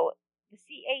 So the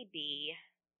CAB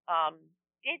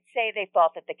did say they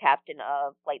thought that the captain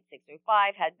of Flight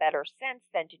 605 had better sense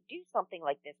than to do something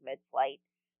like this mid-flight.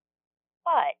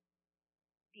 But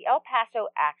the El Paso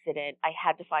accident, I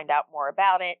had to find out more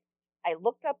about it. I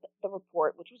looked up the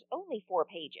report, which was only 4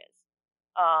 pages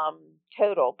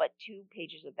total, but 2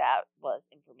 pages of that was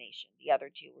information. The other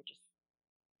 2 were just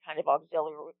kind of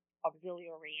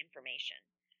auxiliary information.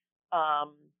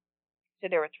 So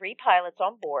there were 3 pilots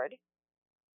on board,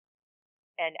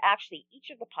 and actually each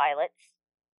of the pilots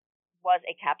was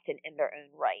a captain in their own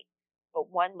right,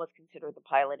 but one was considered the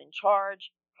pilot in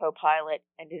charge, co-pilot,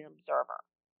 and an observer.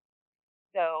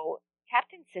 So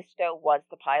Captain Sisto was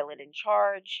the pilot in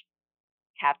charge,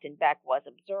 Captain Beck was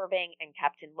observing, and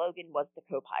Captain Logan was the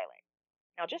co-pilot.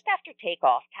 Now, just after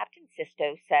takeoff, Captain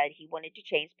Sisto said he wanted to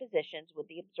change positions with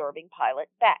the observing pilot,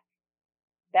 Beck.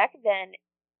 Beck then,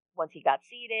 once he got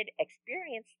seated,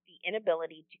 experienced the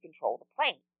inability to control the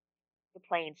plane. The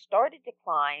plane started to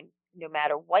climb. No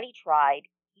matter what he tried,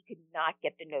 he could not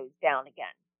get the nose down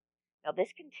again. Now,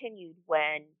 this continued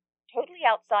when, totally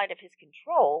outside of his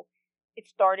control, it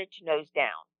started to nose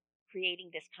down,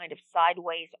 creating this kind of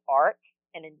sideways arc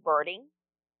and inverting.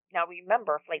 Now,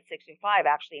 remember, Flight 605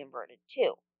 actually inverted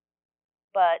too,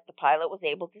 but the pilot was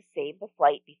able to save the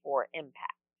flight before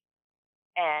impact.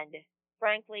 And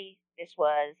frankly, this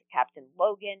was Captain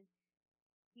Logan.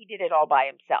 He did it all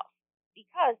by himself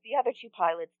because the other 2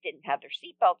 pilots didn't have their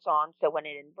seatbelts on, so when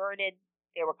it inverted,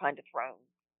 they were kind of thrown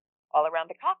all around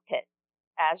the cockpit,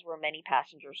 as were many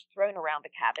passengers thrown around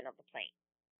the cabin of the plane.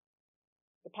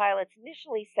 The pilots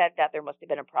initially said that there must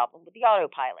have been a problem with the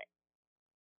autopilot.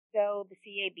 So the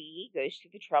CAB goes to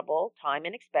the trouble, time,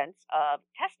 and expense of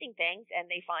testing things, and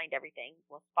they find everything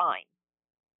was fine.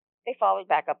 They followed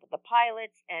back up with the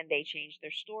pilots, and they changed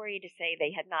their story to say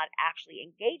they had not actually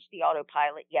engaged the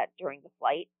autopilot yet during the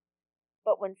flight.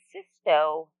 But when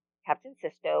Captain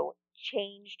Sisto,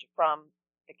 changed from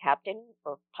the captain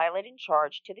or pilot in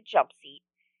charge to the jump seat,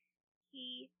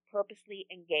 he purposely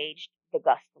engaged the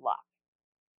gust lock.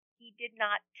 He did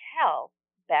not tell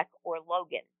Beck or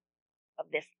Logan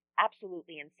of this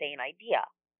absolutely insane idea.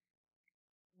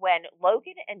 When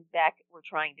Logan and Beck were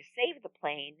trying to save the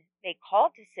plane, they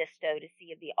called to Sisto to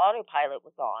see if the autopilot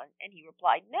was on, and he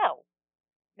replied no.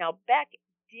 Now, Beck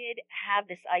did have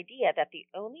this idea that the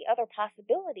only other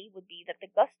possibility would be that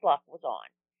the gust lock was on.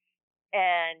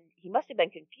 And he must have been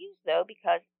confused, though,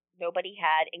 because nobody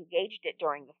had engaged it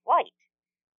during the flight.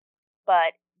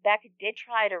 But Beck did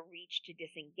try to reach to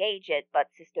disengage it, but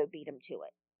Sisto beat him to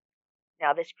it.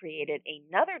 Now, this created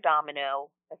another domino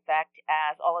effect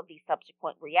as all of these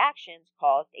subsequent reactions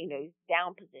caused a nose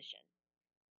down position.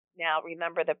 Now,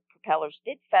 remember, the propellers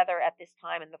did feather at this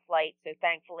time in the flight, so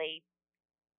thankfully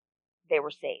they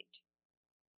were saved.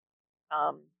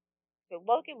 So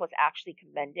Logan was actually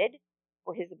commended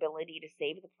for his ability to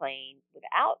save the plane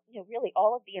without, really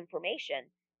all of the information,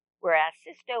 whereas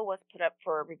Sisto was put up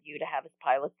for a review to have his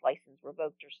pilot's license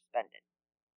revoked or suspended.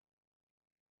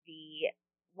 The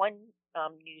one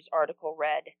news article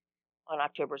read on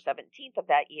October 17th of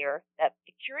that year that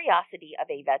the curiosity of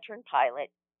a veteran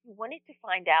pilot who wanted to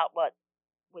find out what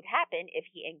would happen if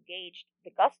he engaged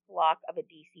the gust lock of a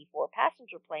DC-4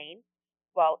 passenger plane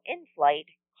while in flight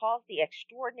caused the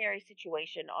extraordinary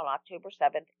situation on October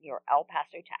 7th near El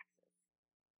Paso, Texas,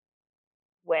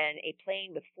 when a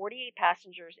plane with 48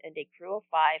 passengers and a crew of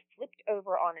 5 flipped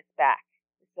over on its back,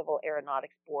 the Civil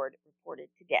Aeronautics Board reported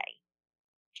today.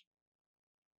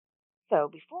 So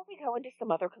before we go into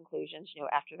some other conclusions,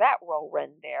 after that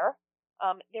whirlwind there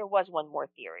was one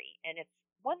more theory, and it's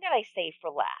one that I saved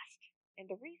for last. And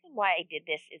the reason why I did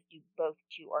this is due both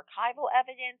to archival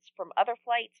evidence from other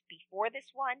flights before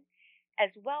this one,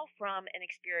 as well from an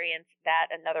experience that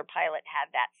another pilot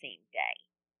had that same day.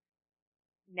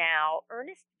 Now,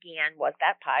 Ernest Gann was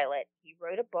that pilot. He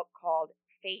wrote a book called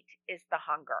Fate is the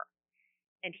Hunger.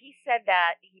 And he said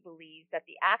that he believes that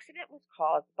the accident was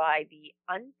caused by the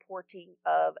unporting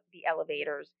of the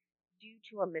elevators due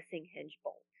to a missing hinge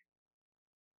bolt.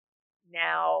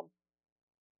 Now,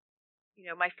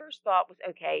 my first thought was,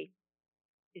 okay,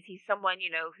 is he someone,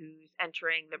 who's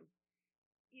entering the,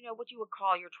 what you would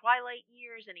call your twilight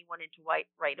years, and he wanted to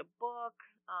write a book,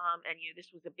 and,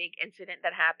 this was a big incident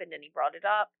that happened and he brought it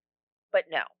up. But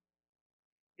no,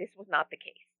 this was not the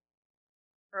case.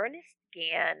 Ernest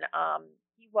Gann,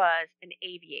 he was an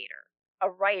aviator, a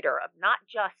writer of not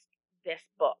just this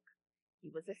book. He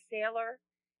was a sailor,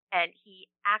 and he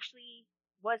actually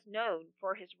was known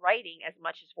for his writing as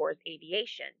much as for his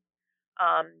aviation.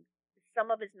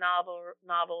 Some of his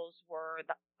novels were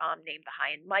named The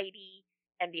High and Mighty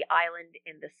and The Island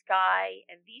in the Sky,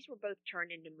 and these were both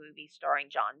turned into movies starring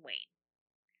John Wayne.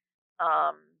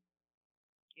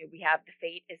 We have The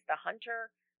Fate is the Hunter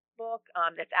book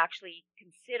that's actually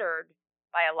considered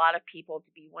by a lot of people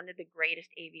to be one of the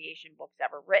greatest aviation books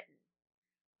ever written.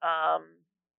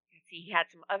 He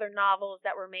had some other novels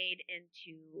that were made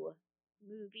into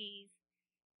movies.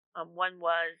 One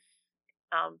was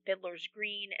Fiddler's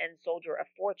Green and Soldier of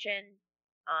Fortune.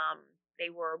 They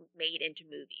were made into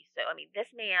movies. So,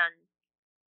 this man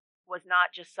was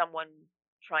not just someone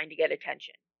trying to get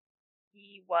attention.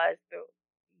 He was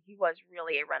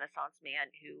really a Renaissance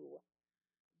man who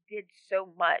did so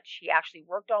much. He actually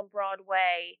worked on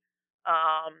Broadway.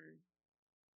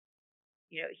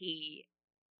 He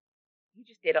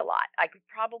just did a lot. I could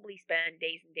probably spend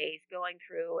days and days going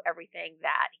through everything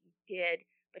that he did,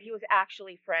 but he was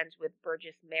actually friends with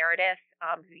Burgess Meredith,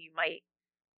 who you might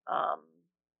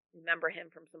remember him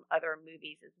from some other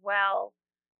movies as well.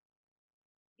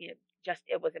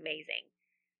 It was amazing.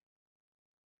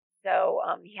 So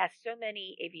he has so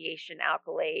many aviation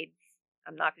accolades.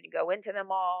 I'm not going to go into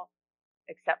them all,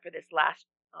 except for this last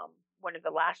one of the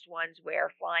last ones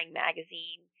where Flying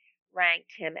Magazine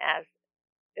ranked him as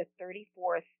the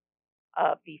 34th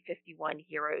of the 51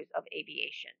 heroes of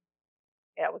aviation.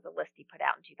 That was a list he put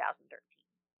out in 2013.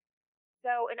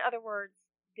 So, in other words,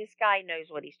 this guy knows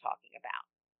what he's talking about.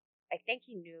 I think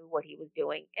he knew what he was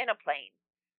doing in a plane.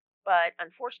 But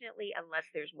unfortunately, unless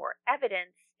there's more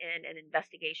evidence in an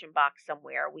investigation box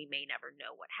somewhere, we may never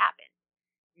know what happened.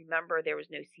 Remember, there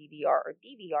was no CVR or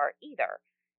DVR either,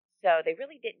 so they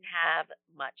really didn't have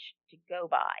much to go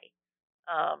by.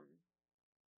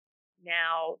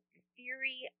 Now, the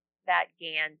theory that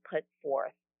Gann put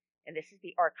forth, and this is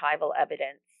the archival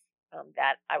evidence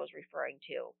that I was referring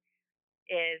to,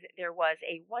 is there was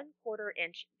a 1/4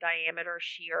 inch diameter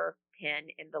shear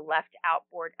pin in the left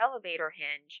outboard elevator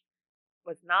hinge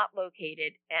was not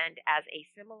located, and as a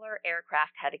similar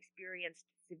aircraft had experienced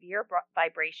severe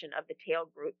vibration of the tail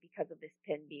group because of this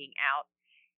pin being out,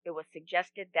 it was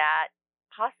suggested that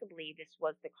possibly this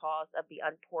was the cause of the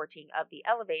unporting of the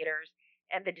elevators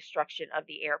and the destruction of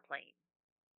the airplane.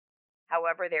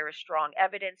 However, there is strong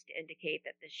evidence to indicate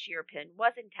that the shear pin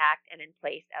was intact and in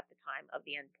place at the time of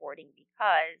the unporting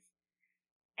because,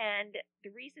 and the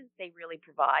reasons they really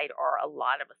provide are a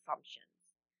lot of assumptions.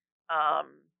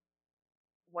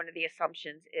 One of the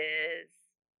assumptions is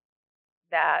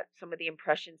that some of the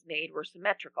impressions made were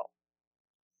symmetrical.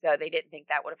 So they didn't think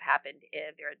that would have happened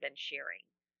if there had been shearing.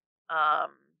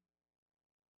 Um,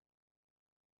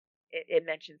 it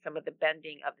mentioned some of the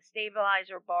bending of the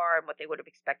stabilizer bar and what they would have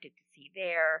expected to see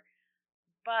there.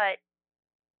 But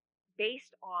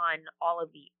based on all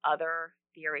of the other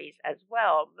theories as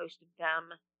well, most of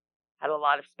them had a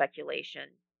lot of speculation.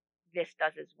 This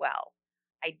does as well.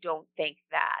 I don't think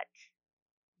that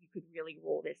you could really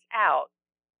rule this out,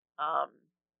 um,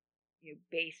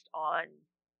 based on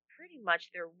pretty much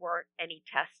there weren't any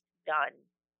tests done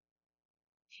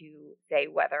to say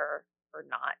whether or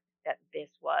not that this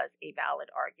was a valid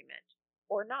argument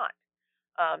or not.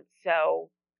 So,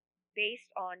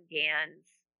 based on Gan's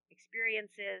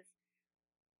experiences,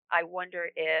 I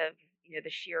wonder if the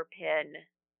shear pin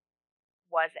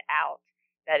was out,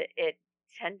 that it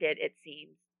tended, it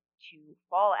seems, to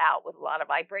fall out with a lot of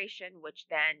vibration, which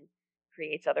then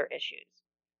creates other issues.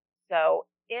 So,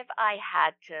 if I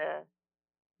had to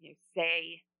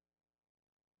say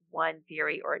one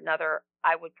theory or another,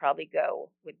 I would probably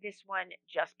go with this one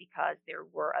just because there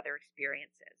were other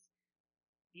experiences.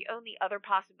 The only other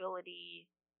possibility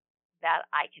that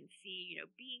I can see,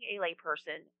 being a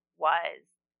layperson, was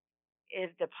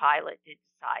if the pilot did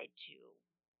decide to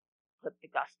put the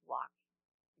gust lock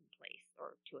in place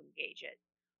or to engage it,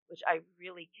 which I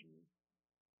really can.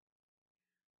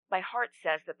 My heart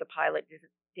says that the pilot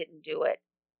didn't do it,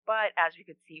 but as we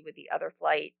could see with the other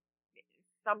flight,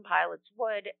 some pilots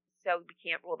would, so we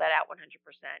can't rule that out 100%.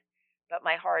 But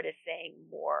my heart is saying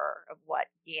more of what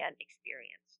Gan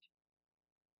experienced.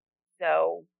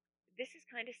 So this is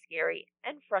kind of scary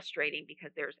and frustrating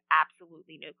because there's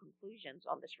absolutely no conclusions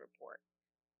on this report.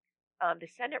 The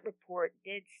Senate report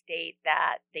did state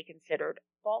that they considered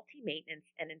faulty maintenance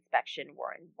and inspection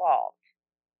were involved.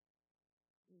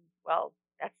 Well,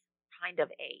 that's kind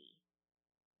of a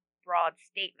broad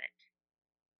statement.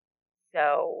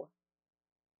 So,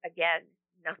 again,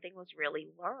 nothing was really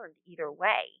learned either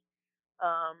way.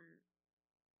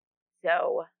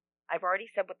 So, I've already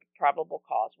said what the probable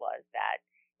cause was, that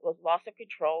it was loss of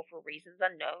control for reasons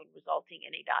unknown, resulting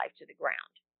in a dive to the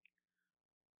ground.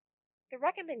 The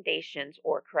recommendations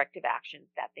or corrective actions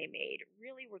that they made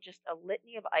really were just a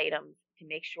litany of items to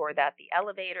make sure that the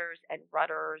elevators and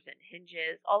rudders and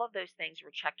hinges, all of those things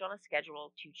were checked on a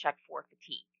schedule to check for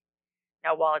fatigue.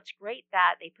 Now, while it's great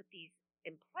that they put these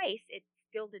in place, it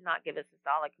still did not give us a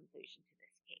solid conclusion to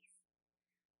this case.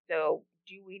 So,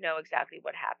 do we know exactly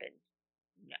what happened?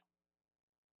 No.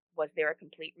 Was there a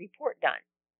complete report done?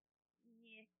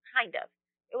 Yeah, kind of.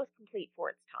 It was complete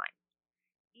for its time,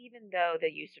 even though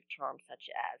the use of terms such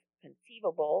as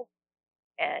conceivable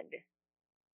and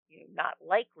not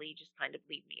likely just kind of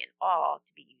leave me in awe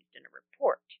to be used in a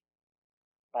report.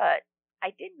 But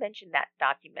I did mention that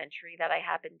documentary that I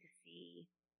happened to see,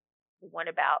 the one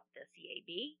about the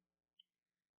CAB.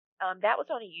 That was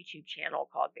on a YouTube channel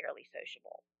called Barely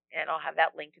Sociable, and I'll have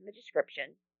that linked in the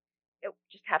description. It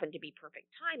just happened to be perfect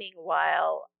timing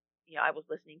while I was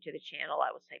listening to the channel.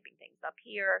 I was typing things up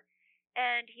here,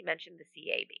 and he mentioned the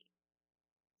CAB.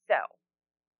 So,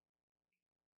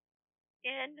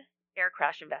 in air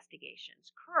crash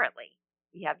investigations, currently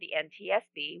we have the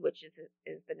NTSB, which is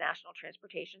the National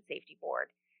Transportation Safety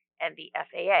Board, and the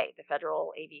FAA, the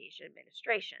Federal Aviation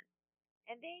Administration,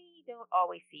 and they don't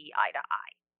always see eye to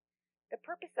eye. The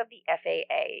purpose of the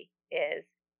FAA is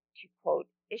to,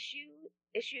 quote,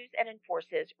 issues and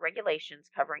enforces regulations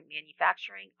covering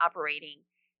manufacturing, operating,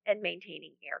 and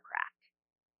maintaining aircraft.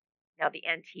 Now, the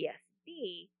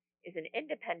NTSB is an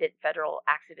independent federal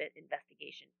accident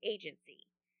investigation agency,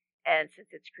 and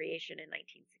since its creation in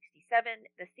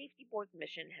 1967, the Safety Board's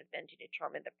mission has been to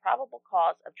determine the probable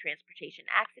cause of transportation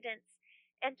accidents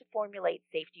and to formulate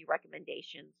safety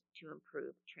recommendations to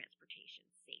improve transportation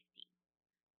safety.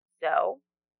 So,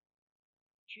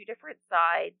 two different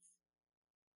sides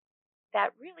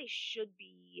that really should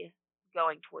be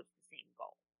going towards the same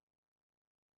goal.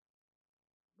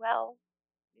 Well,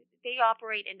 they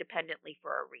operate independently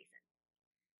for a reason.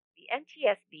 The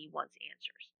NTSB wants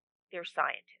answers. They're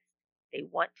scientists. They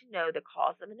want to know the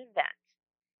cause of an event,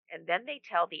 and then they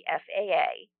tell the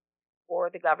FAA or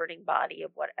the governing body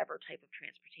of whatever type of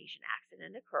transportation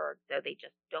accident occurred, though they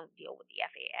just don't deal with the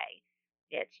FAA.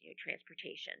 It's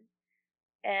transportation.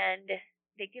 And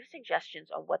they give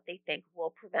suggestions on what they think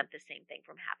will prevent the same thing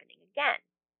from happening again.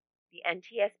 The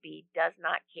NTSB does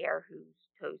not care whose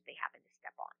toes they happen to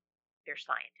step on. their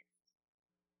scientists.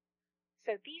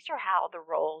 So these are how the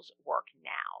roles work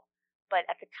now. But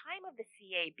at the time of the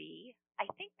CAB,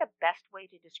 I think the best way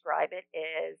to describe it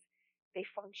is they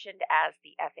functioned as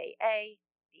the FAA,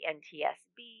 the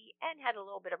NTSB, and had a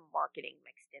little bit of marketing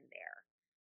mixed in there.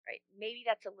 Right? Maybe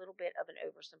that's a little bit of an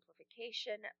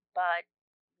oversimplification, but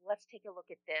let's take a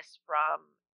look at this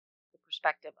from the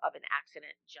perspective of an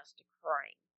accident just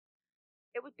occurring.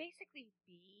 It would basically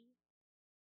be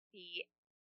the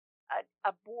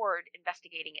a board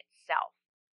investigating itself.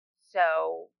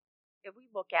 So if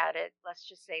we look at it, let's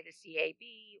just say the CAB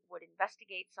would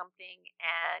investigate something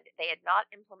and they had not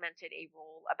implemented a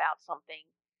rule about something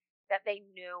that they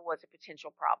knew was a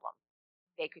potential problem.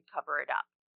 They could cover it up.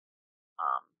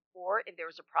 Or if there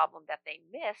was a problem that they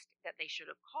missed that they should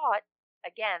have caught,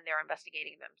 again, they're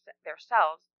investigating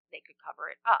themselves, they could cover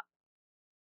it up.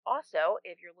 Also,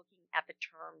 if you're looking at the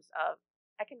terms of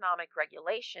economic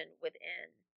regulation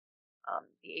within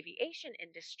the aviation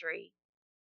industry,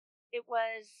 it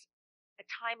was a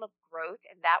time of growth,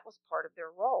 and that was part of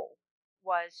their role,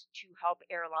 was to help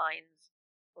airlines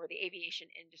or the aviation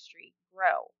industry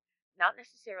grow. Not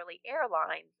necessarily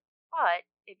airlines, but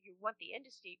if you want the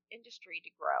industry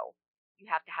to grow, you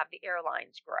have to have the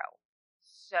airlines grow.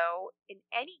 So, in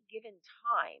any given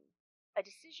time, a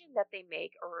decision that they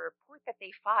make or a report that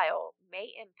they file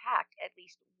may impact at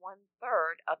least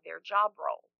 1/3 of their job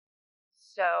role.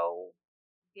 So,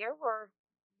 there were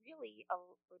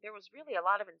there was really a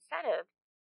lot of incentive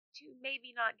to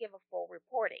maybe not give a full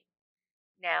reporting.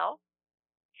 Now,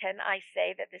 can I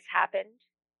say that this happened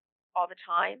all the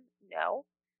time? No.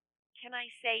 Can I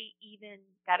say even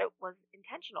that it was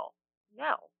intentional?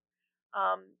 No.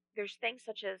 There's things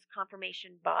such as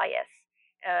confirmation bias.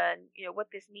 And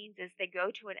what this means is they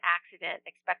go to an accident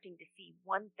expecting to see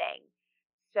one thing.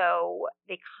 So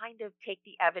they kind of take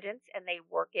the evidence and they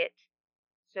work it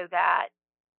so that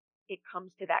it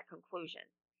comes to that conclusion.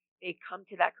 They come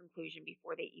to that conclusion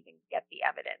before they even get the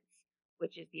evidence,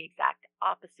 which is the exact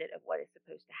opposite of what is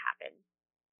supposed to happen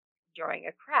during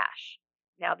a crash.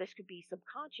 Now, this could be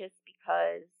subconscious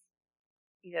because,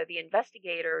 the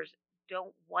investigators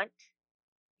don't want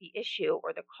the issue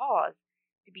or the cause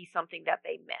to be something that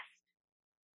they missed.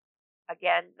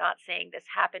 Again, not saying this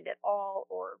happened at all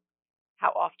or how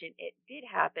often it did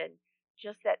happen,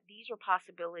 just that these are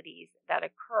possibilities that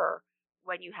occur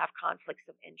when you have conflicts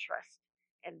of interest.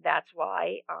 And that's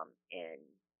why in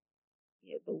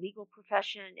the legal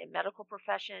profession and medical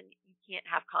profession, you can't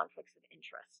have conflicts of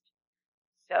interest.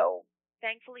 So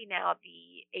thankfully now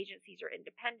the agencies are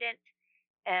independent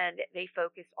and they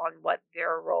focus on what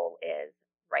their role is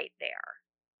right there.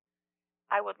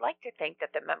 I would like to think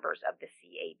that the members of the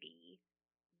CAB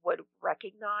would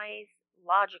recognize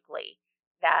logically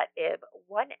that if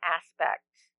one aspect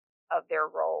of their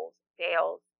roles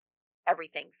fails,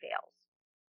 everything fails.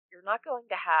 You're not going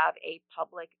to have a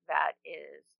public that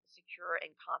is secure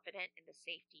and confident in the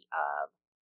safety of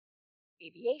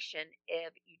aviation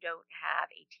if you don't have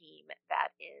a team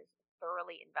that is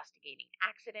thoroughly investigating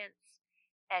accidents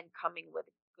and coming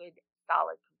with good,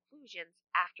 solid conclusions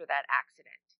after that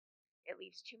accident. It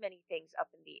leaves too many things up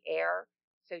in the air.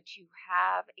 So to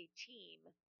have a team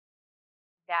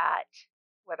that,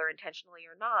 whether intentionally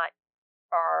or not,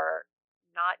 are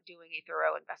not doing a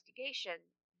thorough investigation,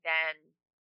 then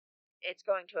it's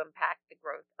going to impact the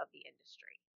growth of the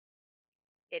industry.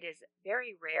 It is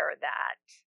very rare that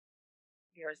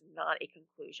there is not a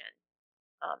conclusion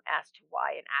as to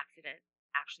why an accident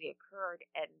actually occurred,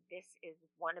 and this is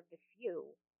one of the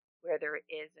few where there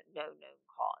is no known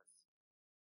cause.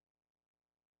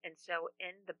 And so,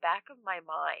 in the back of my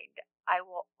mind, I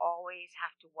will always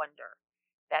have to wonder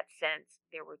that since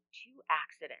there were two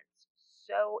accidents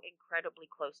so incredibly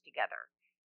close together,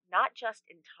 not just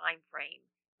in time frame,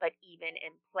 but even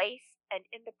in place and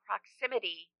in the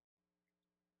proximity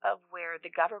of where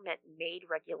the government made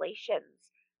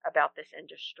regulations about this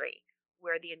industry,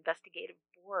 where the investigative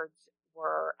boards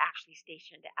were actually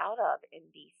stationed out of in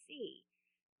DC,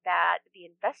 that the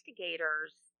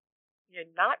investigators,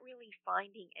 not really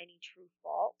finding any true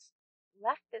faults,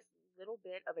 left this little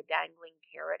bit of a dangling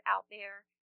carrot out there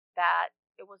that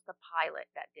it was the pilot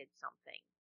that did something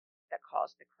that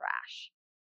caused the crash.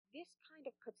 This kind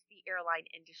of puts the airline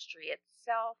industry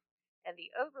itself and the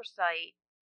oversight,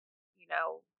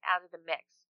 out of the mix.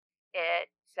 It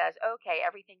says, okay,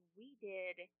 everything we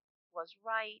did was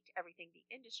right, everything the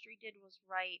industry did was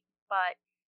right, but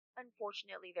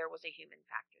unfortunately there was a human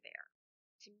factor there.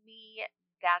 To me,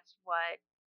 that's what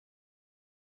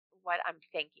I'm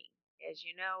thinking is,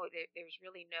 there's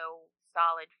really no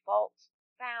solid fault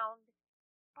found,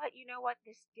 but you know what?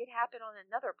 This did happen on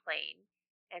another plane,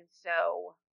 and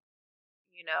so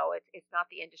It's not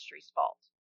the industry's fault.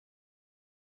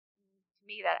 To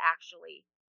me, that actually,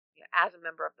 as a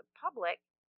member of the public,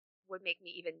 would make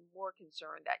me even more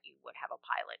concerned that you would have a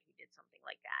pilot who did something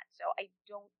like that. So I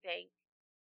don't think,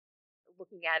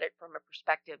 looking at it from a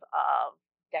perspective of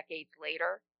decades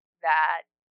later, that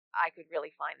I could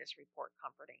really find this report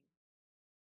comforting.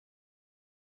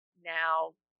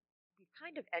 Now, we've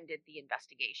kind of ended the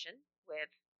investigation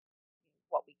with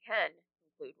what we can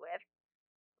conclude with,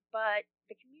 but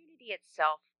the community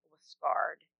itself was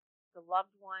scarred. The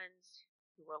loved ones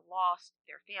who were lost,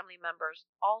 their family members,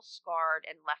 all scarred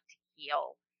and left to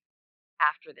heal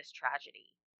after this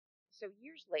tragedy. So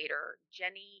years later,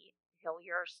 Jenny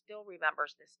Hillier still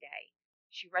remembers this day.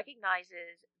 She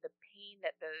recognizes the pain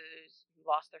that those who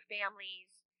lost their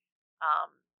families,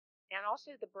 um, and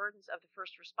also the burdens of the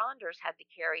first responders had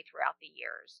to carry throughout the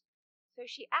years. So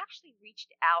she actually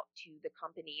reached out to the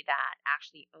company that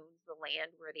actually owns the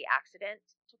land where the accident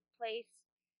took place,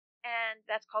 and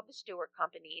that's called the Stewart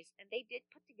Companies, and they did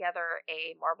put together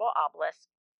a marble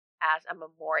obelisk as a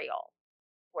memorial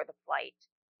for the flight.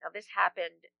 Now, this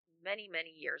happened many,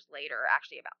 many years later,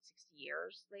 actually about 60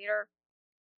 years later.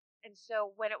 And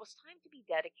so when it was time to be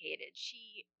dedicated,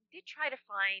 she did try to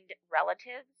find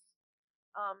relatives,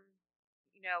 um,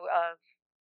 of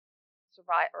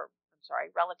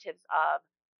relatives of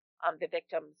the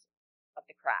victims of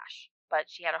the crash. But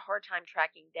she had a hard time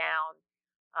tracking down.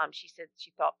 She said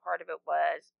she thought part of it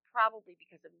was probably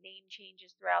because of name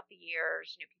changes throughout the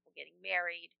years, people getting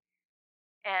married.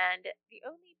 And the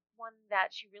only one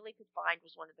that she really could find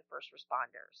was one of the first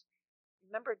responders.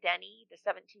 Remember Denny, the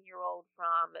 17-year-old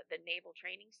from the Naval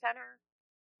Training Center?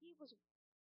 He was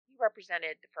he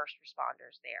represented the first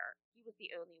responders there. He was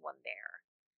the only one there.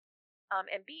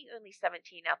 And being only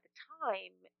 17 at the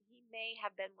time, he may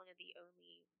have been one of the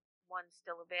only ones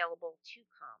still available to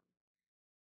come.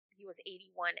 He was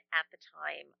 81 at the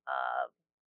time of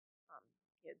um,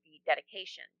 the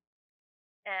dedication.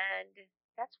 And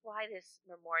that's why this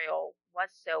memorial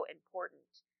was so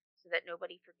important, so that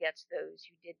nobody forgets those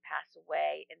who did pass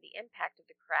away and the impact of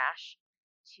the crash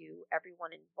to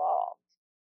everyone involved.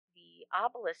 The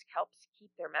obelisk helps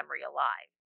keep their memory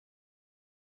alive.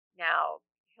 Now,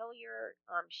 Hillier,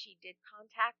 she did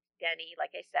contact Denny,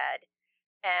 like I said,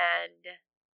 and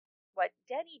what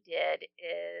Denny did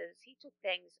is he took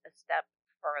things a step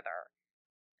further.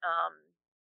 Um,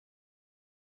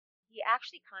 he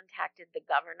actually contacted the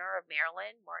governor of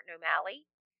Maryland, Martin O'Malley,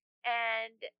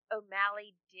 and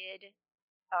O'Malley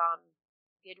um,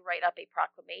 did write up a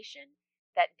proclamation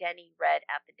that Denny read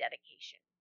at the dedication.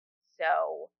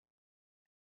 So,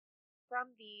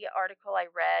 from the article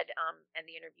I read and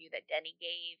the interview that Denny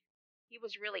gave, he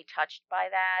was really touched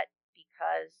by that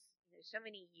because so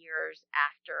many years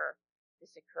after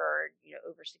this occurred,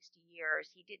 over 60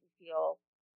 years, he didn't feel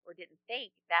or didn't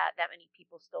think that that many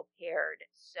people still cared.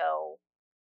 So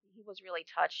he was really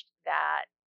touched that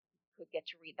he could get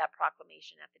to read that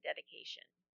proclamation at the dedication.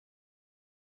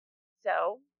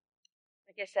 So,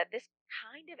 like I said, this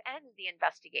kind of ends the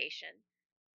investigation.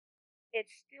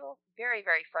 It's still very,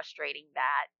 very frustrating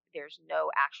that there's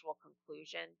no actual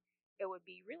conclusion. It would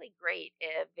be really great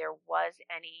if there was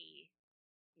any,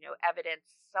 evidence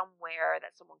somewhere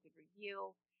that someone could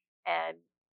review and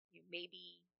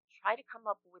maybe try to come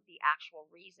up with the actual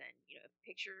reason. If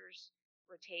pictures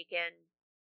were taken,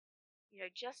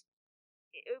 just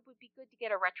it would be good to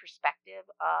get a retrospective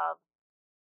of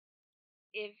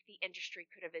if the industry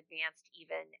could have advanced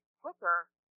even quicker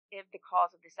if the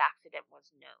cause of this accident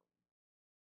was known.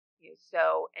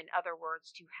 So, in other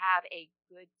words, to have a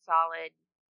good, solid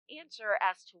answer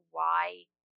as to why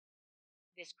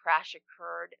this crash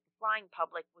occurred, the flying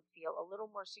public would feel a little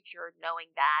more secure knowing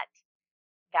that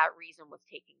that reason was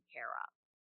taken care of.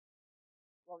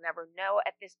 We'll never know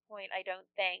at this point, I don't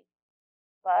think,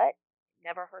 but it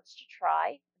never hurts to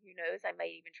try. Who knows? I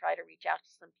might even try to reach out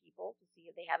to some people to see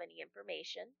if they have any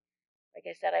information. Like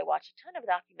I said, I watch a ton of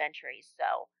documentaries,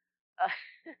 so uh,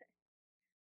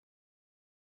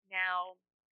 now,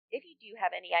 if you do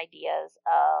have any ideas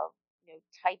of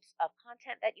types of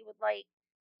content that you would like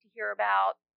to hear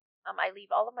about, I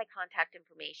leave all of my contact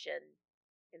information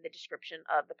in the description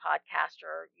of the podcast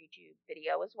or YouTube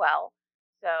video as well.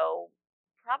 So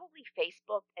probably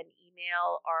Facebook and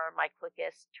email are my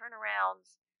quickest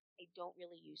turnarounds. I don't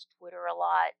really use Twitter a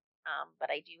lot, but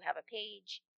I do have a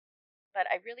page. But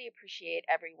I really appreciate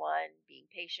everyone being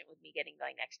patient with me getting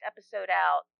my next episode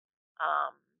out.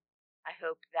 Um, I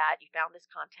hope that you found this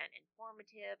content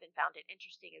informative and found it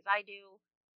interesting as I do.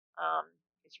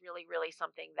 It's really, really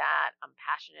something that I'm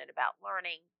passionate about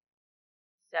learning.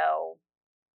 So,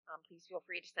 Please feel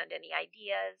free to send any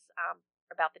ideas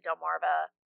about the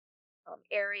Delmarva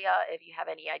area. If you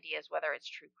have any ideas, whether it's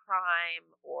true crime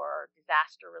or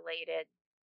disaster related,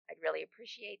 I'd really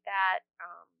appreciate that.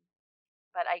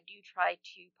 But I do try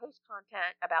to post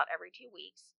content about every 2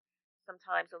 weeks,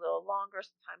 sometimes a little longer,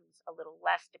 sometimes a little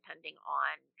less, depending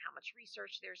on how much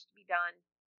research there's to be done,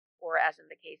 or as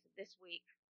in the case of this week,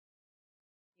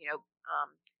 you know,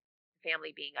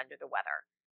 family being under the weather.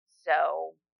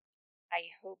 So I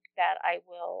hope that I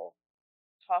will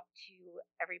talk to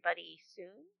everybody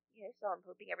soon. So I'm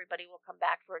hoping everybody will come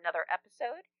back for another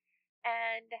episode.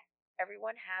 And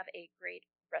everyone have a great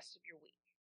rest of your week.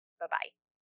 Bye bye.